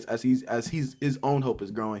over the place as his own hope is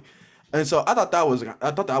growing. And so I thought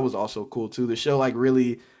that was also cool too. The show like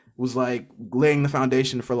really was like laying the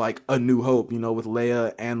foundation for like a new hope, with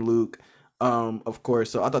Leia and Luke, of course.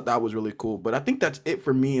 So I thought that was really cool. But I think that's it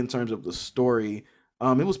for me in terms of the story.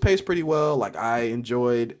 It was paced pretty well. Like I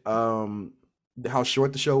enjoyed how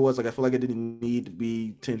short the show was. Like I feel like it didn't need to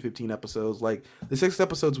be 10, 15 episodes. Like the 6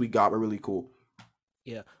 episodes we got were really cool.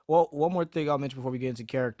 yeah. Well, one more thing I'll mention before we get into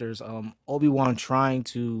characters. Obi-Wan trying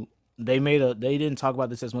to. They didn't talk about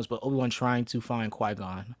this as much, but Obi-Wan trying to find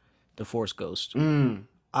Qui-Gon, the Force Ghost. Mm,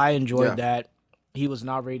 I enjoyed yeah. that. He was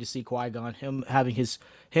not ready to see Qui-Gon. Him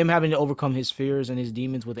having to overcome his fears and his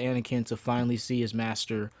demons with Anakin to finally see his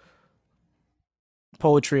master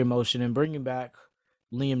poetry emotion and bringing back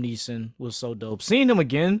Liam Neeson was so dope. Seeing him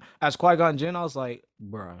again as Qui Gon Jinn, I was like,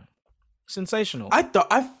 bruh, sensational.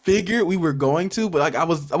 I figured we were going to, but like I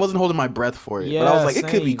wasn't holding my breath for it. But I was Yeah, like, it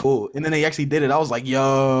could be same. cool. And then they actually did it. I was like,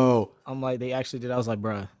 yo. I'm like, they actually did. I was like,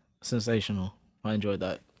 bruh, sensational. I enjoyed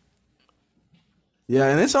that. Yeah,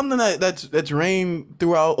 and it's something that's reigned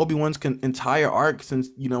throughout Obi-Wan's entire arc since,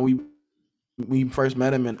 we first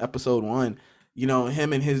met him in episode one.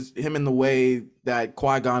 Him and the way that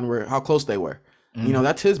Qui-Gon were, how close they were. Mhm.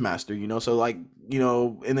 That's his master. So like,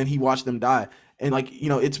 and then he watched them die, and like,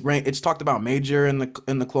 it's talked about major in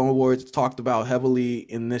the Clone Wars. It's talked about heavily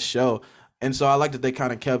in this show, and so I like that they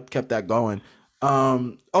kind of kept that going.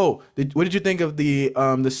 What did you think of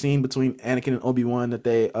the scene between Anakin and Obi-Wan that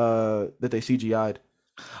they CGI'd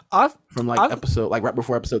I from like I episode like right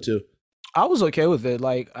before episode 2? I was okay with it.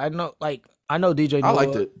 I know DJ I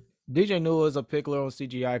liked Noah. it. DJ Noah is a pickler on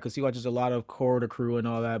CGI because he watches a lot of Core the Crew and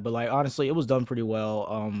all that. But like honestly, it was done pretty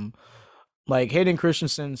well. Like Hayden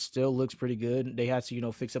Christensen still looks pretty good. They had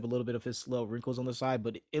to, fix up a little bit of his little wrinkles on the side,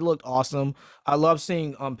 but it looked awesome. I love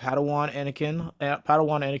seeing Padawan Anakin.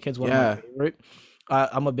 Padawan Anakin's one of my Yeah, favorite.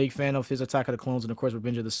 I'm a big fan of his Attack of the Clones and of course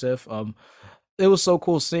Revenge of the Sith. It was so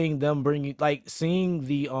cool seeing them bringing like seeing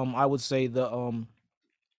the I would say the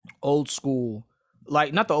old school,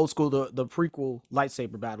 like not the old school, the prequel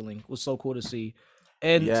lightsaber battling was so cool to see,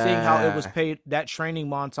 and seeing how it was yeah. paid. That training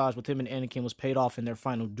montage with him and Anakin was paid off in their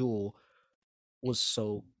final duel was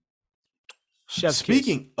so chef's kiss.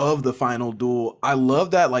 Speaking of the final duel, I love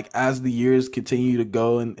that like as the years continue to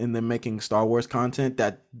go and they're making Star Wars content,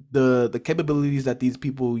 that the capabilities that these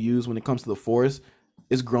people use when it comes to the Force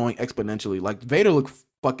is growing exponentially. Like Vader looked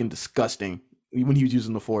fucking disgusting when he was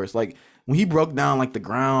using the Force. Like when he broke down like the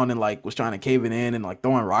ground and like was trying to cave it in and like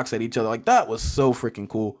throwing rocks at each other, like that was so freaking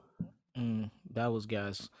cool. That was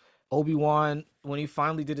gas. Obi Wan when he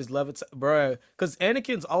finally did his levitate, bruh, because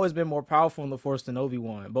Anakin's always been more powerful in the Force than Obi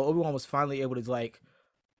Wan, but Obi Wan was finally able to like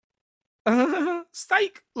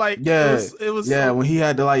psych, like Yeah. it was Yeah, so when he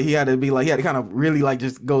had to kind of really like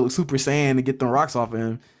just go Super Saiyan to get the rocks off of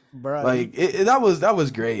him. bruh. Like that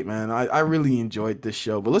was great, man. I really enjoyed this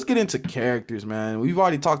show. But let's get into characters, man. We've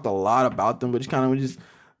already talked a lot about them, but just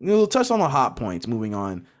touch on the hot points. Moving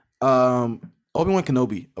on. Obi-Wan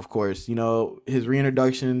Kenobi, of course. His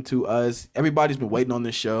reintroduction to us. Everybody's been waiting on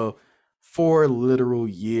this show. 4 literal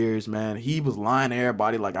years, man. He was lying to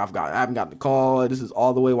everybody like I haven't got the call. This is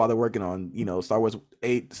all the way while they're working on, Star Wars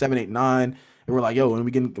 8, 7, 8, 9. And we're like, yo, when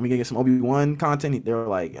we get some Obi-Wan content, they were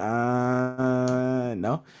like,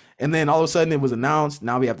 no. And then all of a sudden it was announced.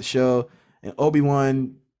 Now we have the show. And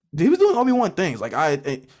Obi-Wan, he was doing Obi-Wan things. Like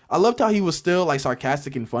I loved how he was still like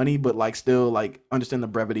sarcastic and funny, but like still like understand the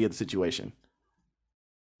brevity of the situation.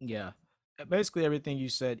 Yeah. Basically everything you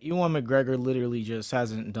said. Ewan McGregor literally just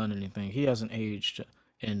hasn't done anything. He hasn't aged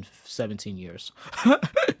in 17 years.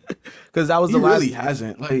 Because that was He the really last.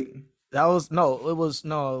 hasn't. Like That was no. It was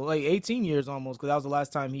no like 18 years almost. Because that was the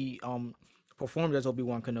last time he performed as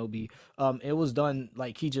Obi-Wan Kenobi. It was done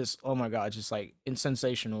like he just, oh my god, just like in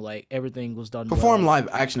sensational. Like everything was done perform well. live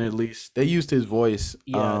action at least. They used his voice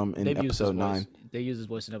Yeah, in they've used his episode voice. 9 They used his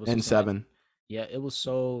voice in episode and 7. 7. Yeah, it was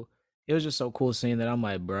so. It was just so cool seeing that. I'm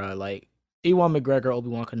like, bruh, like Ewan McGregor, Obi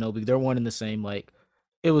Wan Kenobi, they're one and the same. Like,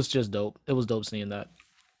 it was just dope. It was dope seeing that.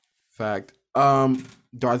 Fact.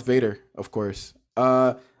 Darth Vader, of course.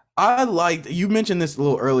 I liked you mentioned this a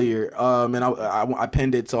little earlier. And I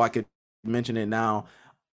pinned it so I could mention it now.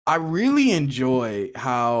 I really enjoy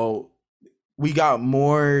how we got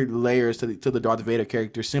more layers to the Darth Vader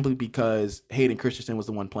character simply because Hayden Christensen was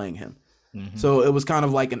the one playing him. Hmm. So it was kind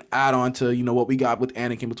of like an add-on to, what we got with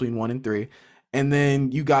Anakin between 1 and 3. And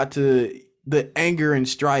then you got to the anger and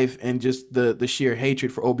strife and just the sheer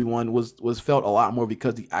hatred for Obi-Wan was felt a lot more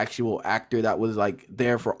because the actual actor that was like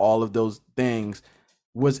there for all of those things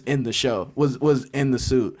was in the show, was in the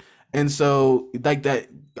suit. And so like that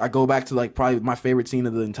I go back to like probably my favorite scene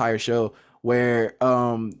of the entire show where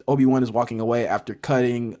Obi-Wan is walking away after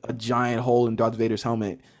cutting a giant hole in Darth Vader's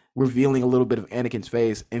helmet, revealing a little bit of Anakin's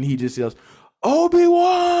face, and he just yells,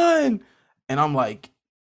 Obi-Wan! And I'm like,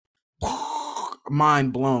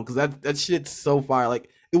 mind blown, because that shit's so fire. Like,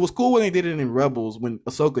 it was cool when they did it in Rebels when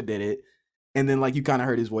Ahsoka did it, and then like you kind of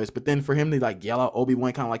heard his voice, but then for him to like yell out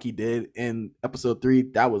Obi-Wan kind of like he did in episode 3,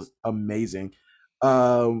 that was amazing.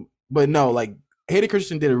 But no, like Hayden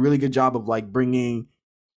Christensen did a really good job of like bringing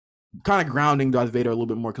kind of grounding Darth Vader a little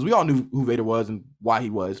bit more because we all knew who Vader was and why he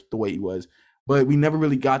was the way he was, but we never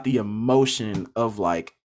really got the emotion of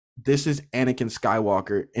like, this is Anakin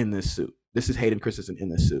Skywalker in this suit. This is Hayden Christensen in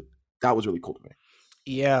this suit. That was really cool to me.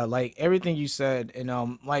 Yeah, like everything you said, and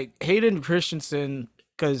like Hayden Christensen,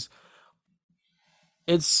 because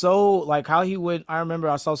it's so like how he would. I remember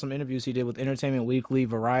I saw some interviews he did with Entertainment Weekly,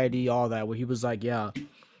 Variety, all that, where he was like, "Yeah,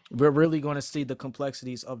 we're really going to see the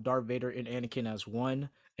complexities of Darth Vader and Anakin as one,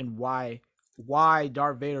 and why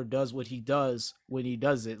Darth Vader does what he does when he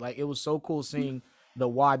does it." Like it was so cool seeing the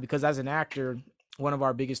why, because as an actor, one of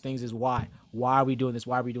our biggest things is why. Why are we doing this?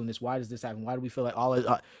 Why are we doing this? Why does this happen? Why do we feel like all is?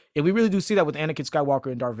 And we really do see that with Anakin Skywalker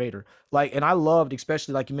and Darth Vader. Like, and I loved,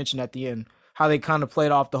 especially like you mentioned at the end, how they kind of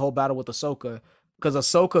played off the whole battle with Ahsoka, because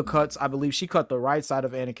Ahsoka cuts, I believe she cut the right side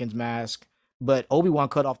of Anakin's mask, but Obi-Wan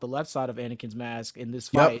cut off the left side of Anakin's mask in this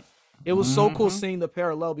Yep. fight. It was so cool Mm-hmm. seeing the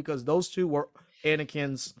parallel because those two were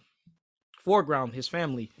Anakin's foreground, his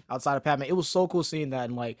family outside of Padme. It was so cool seeing that,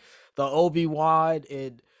 and like the Obi-Wan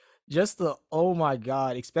and just the, oh my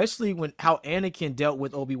god, especially when how Anakin dealt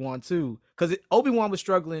with Obi-Wan too, because Obi-Wan was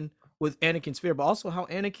struggling with Anakin's fear, but also how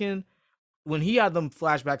Anakin, when he had them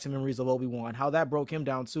flashbacks to memories of Obi-Wan, how that broke him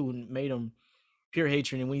down too and made him pure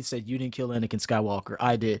hatred. And when he said, "You didn't kill Anakin Skywalker,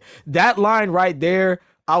 I did," that line right there,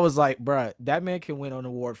 I was like, bruh, that man can win an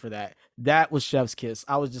award for that. That was Chef's kiss.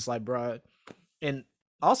 I was just like, bruh. And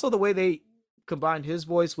also the way they combined his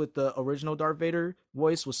voice with the original Darth Vader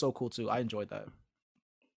voice was so cool too. I enjoyed that.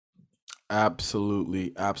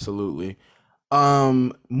 Absolutely, absolutely.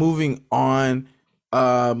 Moving on.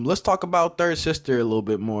 Let's talk about third sister a little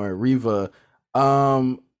bit more, Riva.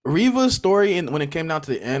 Riva's story, and when it came down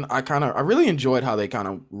to the end, I really enjoyed how they kind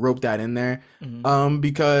of roped that in there. Hmm.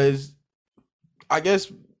 Because I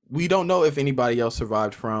guess we don't know if anybody else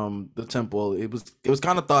survived from the temple. It was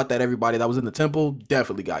kind of thought that everybody that was in the temple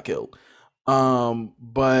definitely got killed.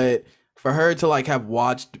 But for her to like have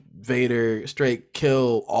watched Vader straight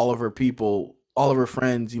kill all of her people, all of her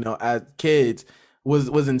friends, as kids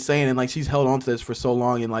was insane. And like she's held on to this for so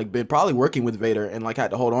long and like been probably working with Vader and like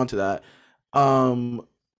had to hold on to that. Um,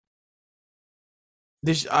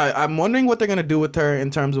 I'm wondering what they're gonna do with her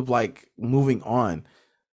in terms of like moving on.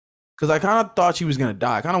 Because I kind of thought she was gonna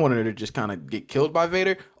die. I kind of wanted her to just kind of get killed by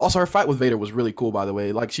Vader. Also, her fight with Vader was really cool, by the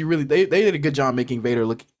way. Like she really, they did a good job making Vader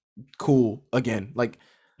look cool again. Like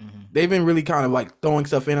Hmm. they've been really kind of like throwing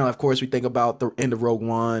stuff in. And of course, we think about the end of Rogue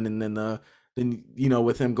One, and then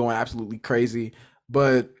with him going absolutely crazy,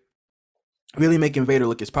 but really making Vader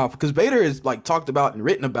look as powerful. Because Vader is like talked about and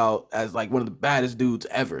written about as like one of the baddest dudes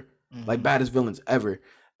ever, like Hmm. baddest villains ever.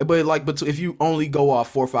 but like, but if you only go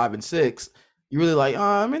off 4, 5, and 6, you're really like, oh,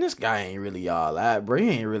 I mean, this guy ain't really all that, bro. He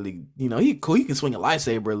ain't really, he cool. He can swing a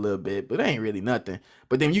lightsaber a little bit, but it ain't really nothing.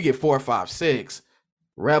 But then you get 4, 5, 6,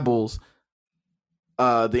 Rebels,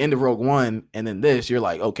 the end of Rogue One, and then this, you're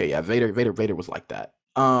like, okay, yeah, Vader was like that.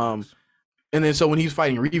 Facts. And then so when he's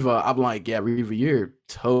fighting Riva, I'm like, yeah, Riva, you're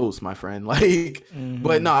toast, my friend. Like,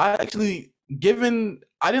 but no, I actually, given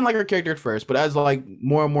I didn't like her character at first, but as like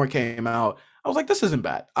more and more came out, I was like, this isn't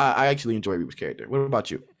bad. I actually enjoy Riva's character. What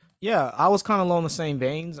about you? Yeah, I was kind of along the same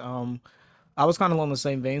veins. I was kind of along the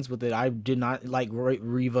same veins with it. I did not like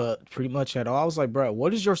Riva pretty much at all. I was like, bro,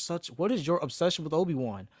 what is your obsession with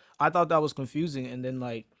Obi-Wan? I thought that was confusing. And then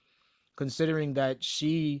like considering that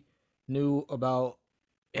she knew about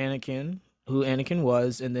Anakin, who Anakin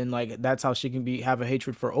was, and then like that's how she can be have a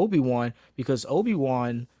hatred for Obi-Wan because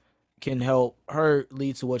Obi-Wan can help her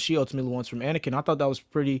lead to what she ultimately wants from Anakin. I thought that was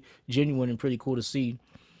pretty genuine and pretty cool to see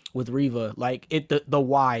with Riva. Like the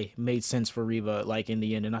why made sense for Riva, like in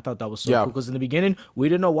the end, and I thought that was so Yeah, cool because in the beginning we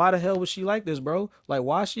didn't know why the hell was she like this, bro. Like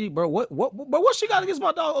why she, bro? What she got against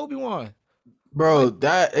my dog Obi Wan? bro, Like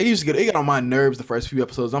that it got on my nerves the first few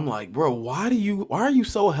episodes. I'm like, bro, why are you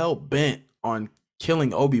so hell bent on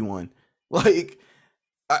killing Obi-Wan? Like,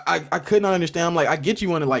 I could not understand. I'm like, I get you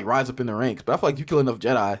want to like rise up in the ranks, but I feel like you kill enough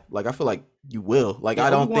Jedi. Like, I feel like you will. Like, yeah, I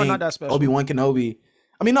Obi don't Wan not think that special. Obi-Wan Kenobi.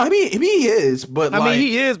 I mean, no, he is, but I mean like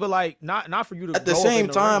he is, but like not for you to at the go up in same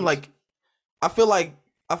the time, ranks. like I feel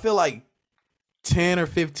like 10 or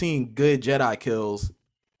 15 good Jedi kills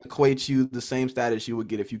equates you the same status you would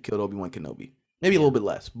get if you killed Obi-Wan Kenobi. Maybe a little Yeah, bit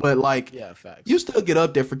less, but like yeah, you facts. still get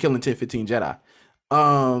up there for killing 10, 15 Jedi.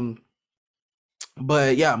 Um,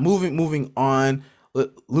 but yeah, moving on.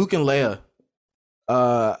 Luke and Leia.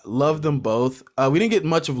 Love them both. We didn't get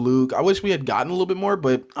much of Luke. I wish we had gotten a little bit more,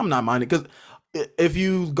 but I'm not minding because if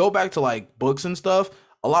you go back to like books and stuff,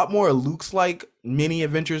 a lot more of Luke's like mini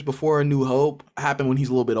adventures before A New Hope happen when he's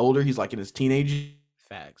a little bit older. He's like in his teenage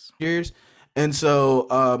Facts. years. And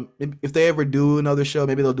so, if they ever do another show,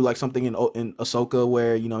 maybe they'll do like something in Ahsoka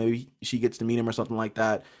where maybe she gets to meet him or something like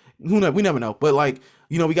that. Who knows? We never know. But like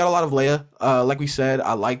we got a lot of Leia. Like we said,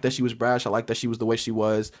 I like that she was brash. I like that she was the way she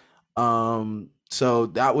was. So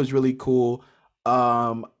that was really cool.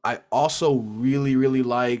 I also really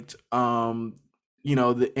liked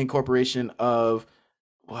the incorporation of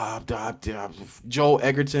Joel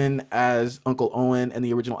Egerton as Uncle Owen and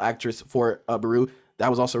the original actress for Baru. That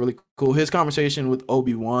was also really cool. His conversation with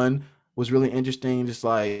Obi-Wan was really interesting. Just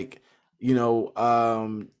like, how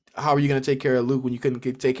are you gonna take care of Luke when you couldn't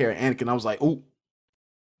take care of Anakin? I was like, oh,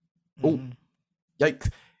 Hmm. yikes.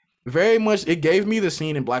 Very much, it gave me the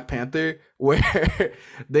scene in Black Panther where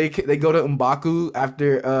they go to M'Baku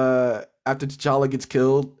after T'Challa gets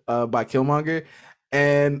killed by Killmonger,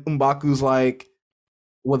 and M'Baku's like,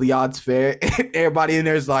 well, the odds fair. Everybody in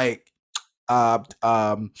there is like, uh,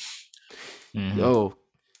 um, Hmm. yo,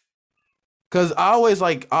 because I always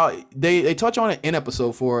like they touch on it in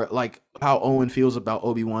episode 4, like how Owen feels about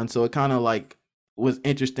Obi-Wan. So it kind of like was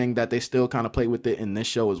interesting that they still kind of play with it in this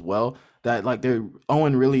show as well. That like they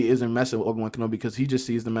Owen really isn't messing with Obi-Wan Kenobi because he just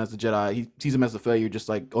sees them as the Jedi. He sees them as a failure, just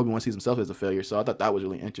like Obi-Wan sees himself as a failure. So I thought that was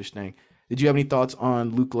really interesting. Did you have any thoughts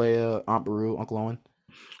on Luke, Leia, Aunt Beru, Uncle Owen?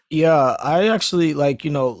 Yeah, I actually like,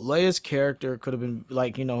 Leia's character could have been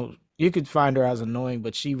like, you could find her as annoying,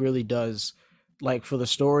 but she really does like for the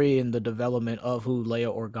story and the development of who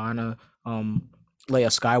Leia Organa, Leia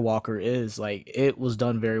Skywalker is, like it was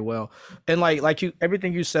done very well. And like you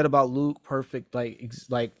everything you said about Luke, perfect, like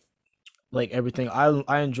everything.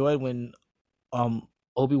 I enjoyed when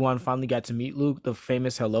Obi-Wan finally got to meet Luke, the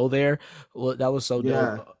famous hello there. Well, that was so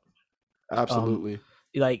dope. Yeah, Um absolutely.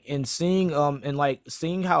 like and seeing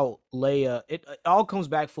how Leia, it all comes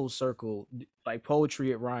back full circle. Like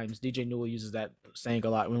poetry it rhymes. DJ Newell uses that saying a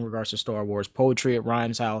lot in regards to Star Wars. Poetry it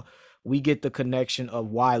rhymes, how we get the connection of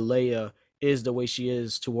why Leia is the way she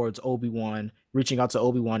is towards Obi-Wan, reaching out to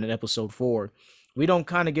Obi-Wan in episode 4. We don't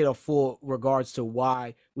kind of get a full regards to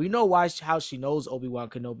why. We know why how she knows Obi-Wan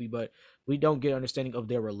Kenobi, but we don't get understanding of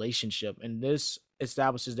their relationship. And this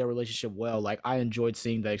establishes their relationship well. Like I enjoyed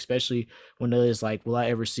seeing that, especially when Leia's like, "Will I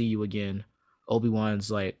ever see you again?"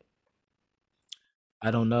 Obi-Wan's like,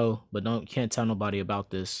 "I don't know, but don't can't tell nobody about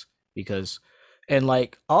this because." And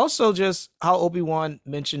like also just how Obi-Wan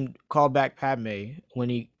mentioned called back Padme when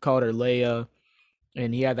he called her Leia,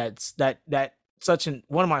 and he had that such an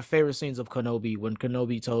one of my favorite scenes of Kenobi when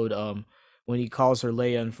Kenobi told when he calls her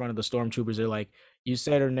Leia in front of the stormtroopers. They're like, "You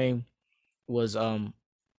said her name was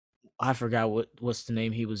I forgot what's the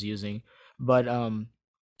name he was using, but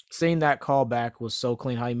seeing that callback was so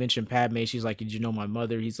clean. How he mentioned Padme, she's like, "Did you know my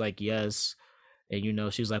mother?" He's like, "Yes."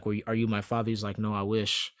 and she's like, "Well, are you my father?" He's like, "No, I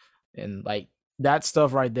wish." And like that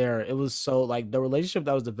stuff right there, it was so like the relationship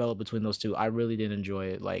that was developed between those two. I really did enjoy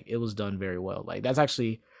it. Like it was done very well. Like that's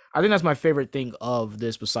actually, I think that's my favorite thing of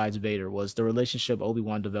this besides Vader was the relationship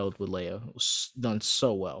Obi-Wan developed with Leia. It was done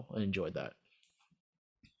so well. I enjoyed that.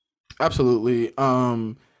 Absolutely.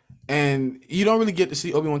 And you don't really get to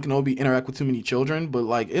see Obi-Wan Kenobi interact with too many children, but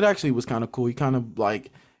like it actually was kind of cool. He kind of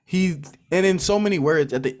like he and in so many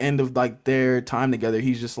words at the end of like their time together,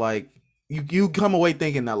 he's just like you come away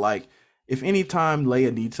thinking that like if any time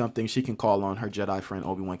Leia needs something, she can call on her Jedi friend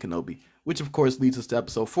Obi-Wan Kenobi, which of course leads us to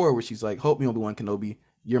episode 4 where she's like, "Hope me, Obi-Wan Kenobi,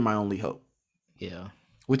 you're my only hope." Yeah.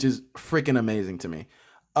 Which is freaking amazing to me.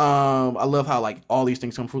 I love how like all these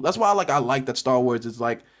things come through. That's why I like that Star Wars is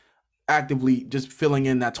like actively just filling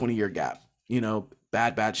in that 20-year gap.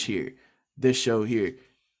 Bad Batch here, this show here,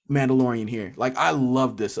 Mandalorian here. Like I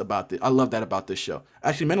love this about this. I love that about this show.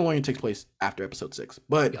 Actually, Mandalorian takes place after episode 6,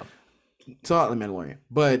 but Yeah. it's not the Mandalorian.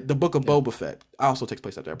 But the Book of Yeah. Boba Fett also takes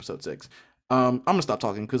place after episode 6. I'm gonna stop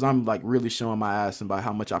talking because I'm like really showing my ass and by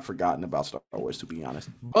how much I've forgotten about Star Wars, to be honest.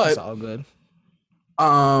 It's But all good.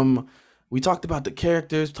 um, we talked about the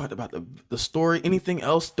characters, talked about the story. Anything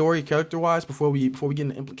else story character wise before we get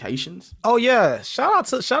into implications? Oh yeah.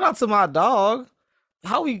 Shout out to my dog.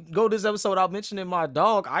 How we go this episode without mentioning my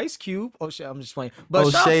dog, Ice Cube? Oh shit, I'm just playing. But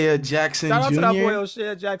O'Shea Jackson shout out to that boy Jr.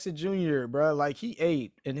 O'Shea Jackson Jr., bro. Like he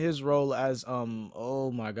ate in his role as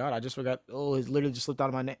oh my god, I just forgot. Oh, it literally just slipped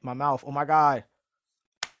out of my mouth. Oh my god.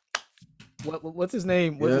 What's his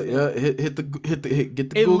name? What's Yeah, his yeah. name? Get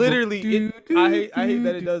the It Google. literally I hate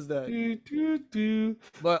that it does that.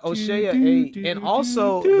 But O'Shea ate, and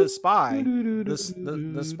also the spy,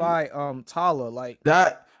 the spy Tala, like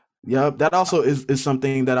That yep, that also is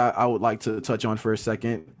something that I would like to touch on for a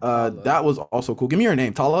second. Tala. That was also cool. Give me your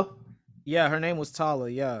name, Tala. Yeah, her name was Tala,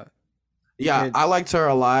 yeah. Yeah, And I liked her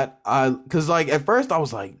a lot. Cause like at first I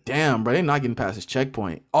was like, damn, bro, they're not getting past this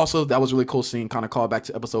checkpoint. Also, that was really cool scene, kind of call back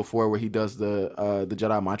to episode 4 where he does the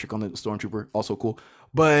Jedi mind trick on the stormtrooper. Also cool.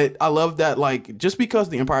 But I love that like just because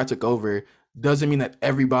the Empire took over doesn't mean that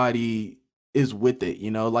everybody is with it.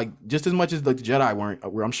 Like just as much as the Jedi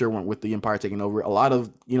weren't with the Empire taking over. A lot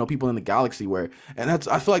of people in the galaxy were, and I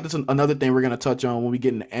feel like that's another thing we're gonna touch on when we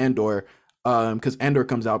get into Andor, because Andor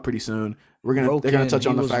comes out pretty soon. They're gonna touch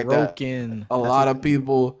on the fact that a That's lot of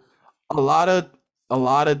people, a lot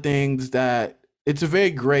of things that it's a very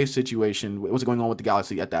gray situation. What's going on with the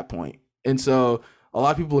galaxy at that point, and so a lot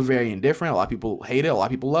of people are very indifferent. A lot of people hate it. A lot of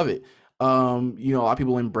people love it. A lot of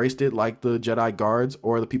people embraced it, like the Jedi guards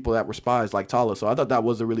or the people that were spies, like Tala. So I thought that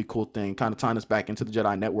was a really cool thing, kind of tying us back into the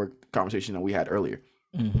Jedi Network conversation that we had earlier.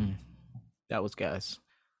 mm-hmm. That was gas.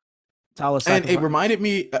 Tala And it sacrifice. reminded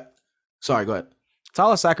me. Sorry, go ahead.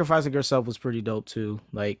 Tala sacrificing herself was pretty dope too.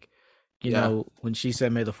 Like, Yeah. when she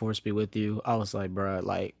said "May the Force be with you," I was like, bruh,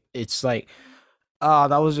 like it's like,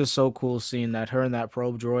 that was just so cool seeing that her and that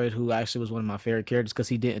probe droid, who actually was one of my favorite characters because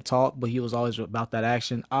he didn't talk, but he was always about that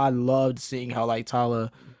action. I loved seeing how like Tala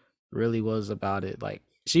really was about it. Like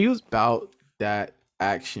she was About that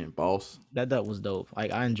action, boss. that was dope.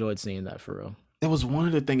 Like I enjoyed seeing that for real. There was one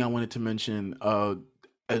other thing I wanted to mention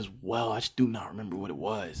as well. I just do not remember what it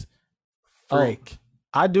was. Oh, Frick.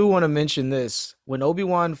 I do want to mention this. When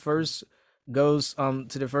Obi-Wan first goes to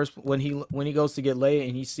the first when he goes to get Leia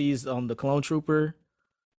and he sees the clone trooper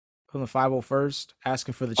from the 501st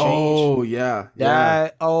asking for the change. Oh yeah, yeah.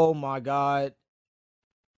 That oh my god.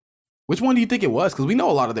 Which one do you think it was? Because we know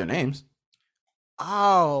a lot of their names.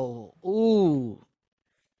 Oh, ooh.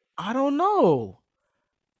 I don't know.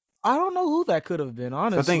 I don't know who that could have been, So I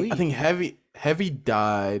honestly. think heavy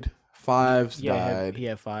died. Fives Yeah, died. he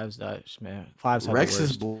had fives that man. Fives had the Rex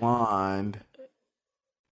is worst. blonde.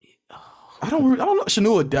 I Oh, don't know.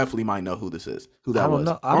 Shanua definitely might know who this is, who I that don't was.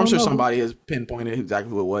 know. I Or I'm don't sure know who. somebody has pinpointed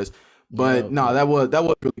exactly who it was. Yeah, But no, that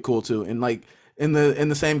was really cool too. And like in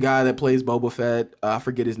the same guy that plays Boba Fett, I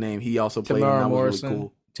forget his name. He also played him. Tamara That was really Morrison.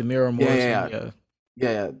 cool. Tamira Yeah, Morrison. yeah, Yeah.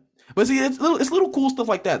 yeah, yeah. But see, it's little cool stuff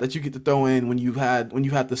like that you get to throw in when you had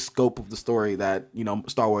the scope of the story that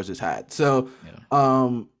Star Wars has had. So,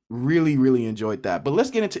 Yeah. really enjoyed that. But let's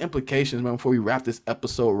get into implications, man, before we wrap this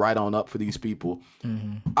episode right on up for these people.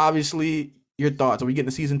 Mm-hmm. Obviously, your thoughts. Are we getting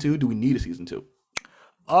a season 2? Do we need a season 2?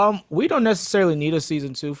 We don't necessarily need a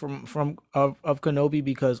season 2 from of Kenobi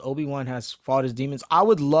because Obi-Wan has fought his demons. I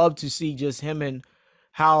would love to see just him and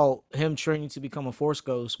how him training to become a Force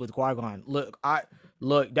Ghost with Qui-Gon. Look,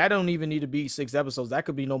 that don't even need to be 6 episodes. That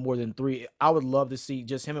could be no more than 3. I would love to see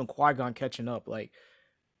just him and Qui-Gon catching up. Like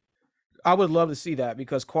I would love to see that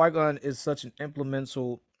because Qui-Gon is such an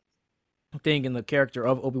implemental thing in the character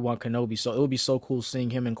of Obi-Wan Kenobi. So it would be so cool seeing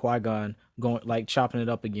him and Qui-Gon going like chopping it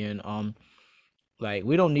up again. Like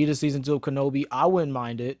we don't need a season 2 of Kenobi. I wouldn't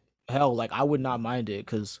mind it. Hell, like I would not mind it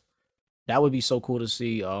because that would be so cool to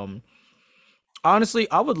see. Honestly,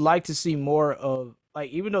 I would like to see more of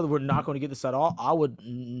like even though we're not going to get this at all, I would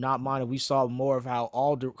not mind if we saw more of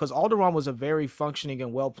how because Alderaan was a very functioning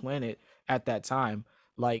and well planet at that time.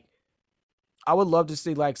 Like I would love to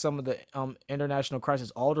see like some of the international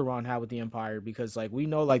crisis Alderaan had with the Empire because like we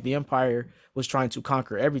know like the Empire was trying to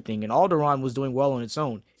conquer everything and Alderaan was doing well on its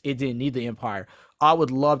own. It didn't need the Empire. I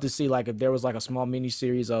would love to see like if there was like a small mini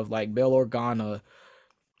series of like Bail Organa,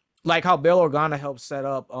 like how Bail Organa helped set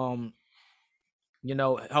up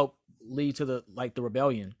help lead to the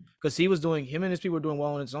rebellion because he was doing him and his people were doing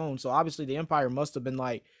well on its own. So obviously the Empire must have been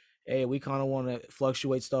like, hey, we kind of want to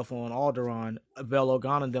fluctuate stuff on Alderaan. Bail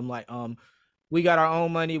Organa and them like we got our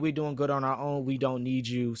own money, we doing good on our own, we don't need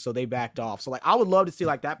you, so they backed off. So like I would love to see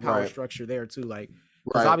like that power structure there too, like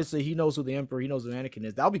because obviously he knows who the Emperor, he knows who Anakin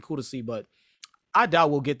is. That would be cool to see, but I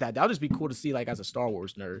doubt we'll get that. That'll just be cool to see like as a Star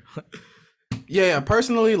Wars nerd. Yeah,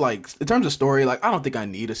 personally, like in terms of story, like I don't think I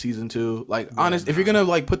need a season 2. Like, honest, if you're gonna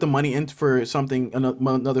like put the money in for something,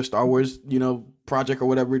 another Star Wars, project or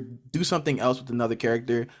whatever, do something else with another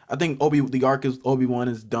character. I think the arc is Obi-Wan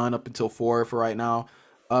is done up until 4 for right now,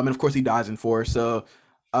 and of course he dies in 4. So,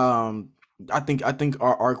 I think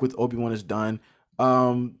our arc with Obi-Wan is done.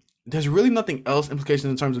 There's really nothing else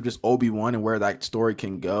implications in terms of just Obi-Wan and where that story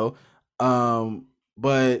can go.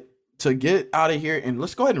 But to get out of here and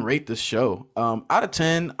let's go ahead and rate this show. Out of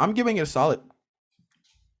 10, I'm giving it a solid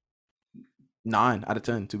 9 out of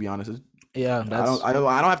 10. To be honest, yeah, I don't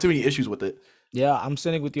have too many issues with it. Yeah, I'm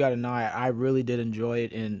sitting with you out of 9. I really did enjoy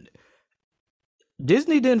it, and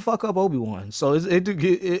Disney didn't fuck up Obi-Wan, so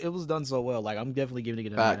it was done so well. Like I'm definitely giving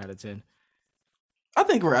it a 9 out of 10. I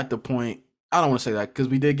think we're at the point. I don't want to say that because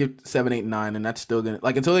we did get 7, 8, 9, and that's still gonna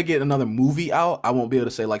like until they get another movie out. I won't be able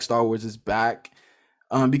to say like Star Wars is back.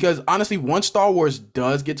 Because honestly, once Star Wars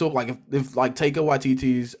does get to like if like Taika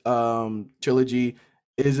Waititi's trilogy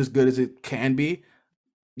is as good as it can be,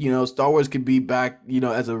 Star Wars could be back,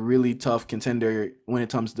 as a really tough contender when it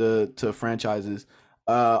comes to franchises.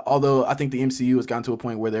 Although I think the MCU has gotten to a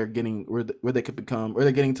point where they're getting where they could become, or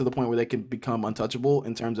they're getting to the point where they can become untouchable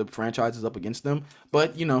in terms of franchises up against them.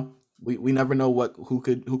 But we never know who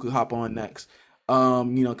could hop on next.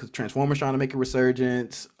 Because Transformers trying to make a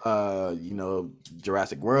resurgence,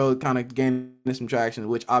 Jurassic World kind of gaining some traction,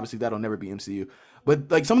 which obviously that'll never be MCU.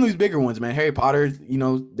 But like some of these bigger ones, man, Harry Potter,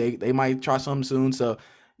 they might try something soon. So,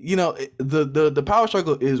 the power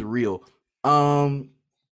struggle is real. Let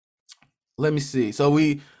me see. So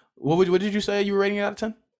what did you say you were rating it out of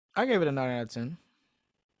 10? I gave it a 9 out of 10.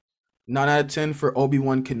 9 out of 10 for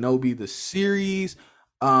Obi-Wan Kenobi, the series.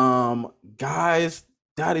 Guys,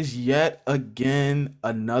 that is yet again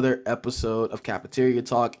another episode of Cafeteria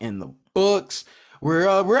Talk in the books.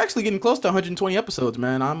 We're actually getting close to 120 episodes,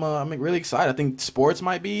 man. I'm really excited. I think sports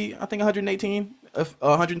might be 118,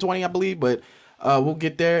 120, I believe, but we'll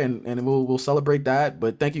get there and we'll celebrate that.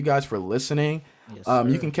 But thank you guys for listening. Yes,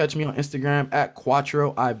 you can catch me on Instagram at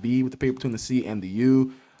QuatroIB with the paper between the C and the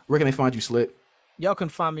U. Where can they find you, Slick? Y'all can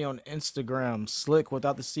find me on Instagram, Slick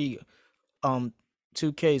without the C.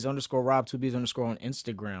 2Ks _ Rob 2Bs _ on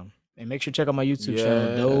Instagram. And make sure to check out my YouTube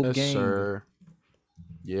channel, Dope Game. Sir.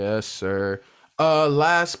 Yes, sir.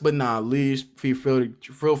 Last but not least,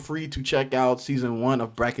 feel free to check out season 1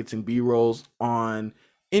 of Brackets and B-Rolls on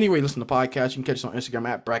anywhere you listen to podcasts. You can catch us on Instagram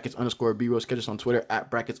at Brackets _ B-Rolls. Catch us on Twitter at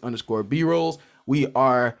Brackets _ B-Rolls. We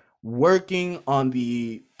are working on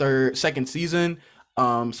the second season.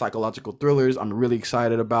 Psychological thrillers. I'm really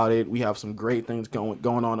excited about it. We have some great things going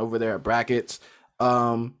on over there at Brackets.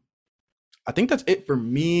 I think that's it for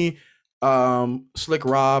me. Slick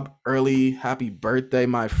Rob, early happy birthday,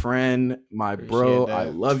 my friend, my bro. I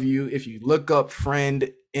love you. If you look up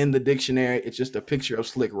friend in the dictionary, it's just a picture of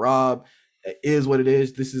Slick Rob. It is what it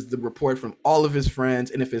is. This is the report from all of his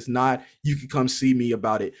friends. And if it's not, you can come see me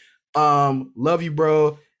about it. Love you,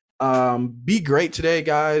 bro. Be great today,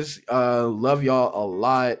 guys. Love y'all a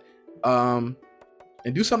lot. And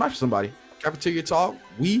do something nice for somebody. Cafeteria Talk.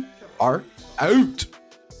 We are out.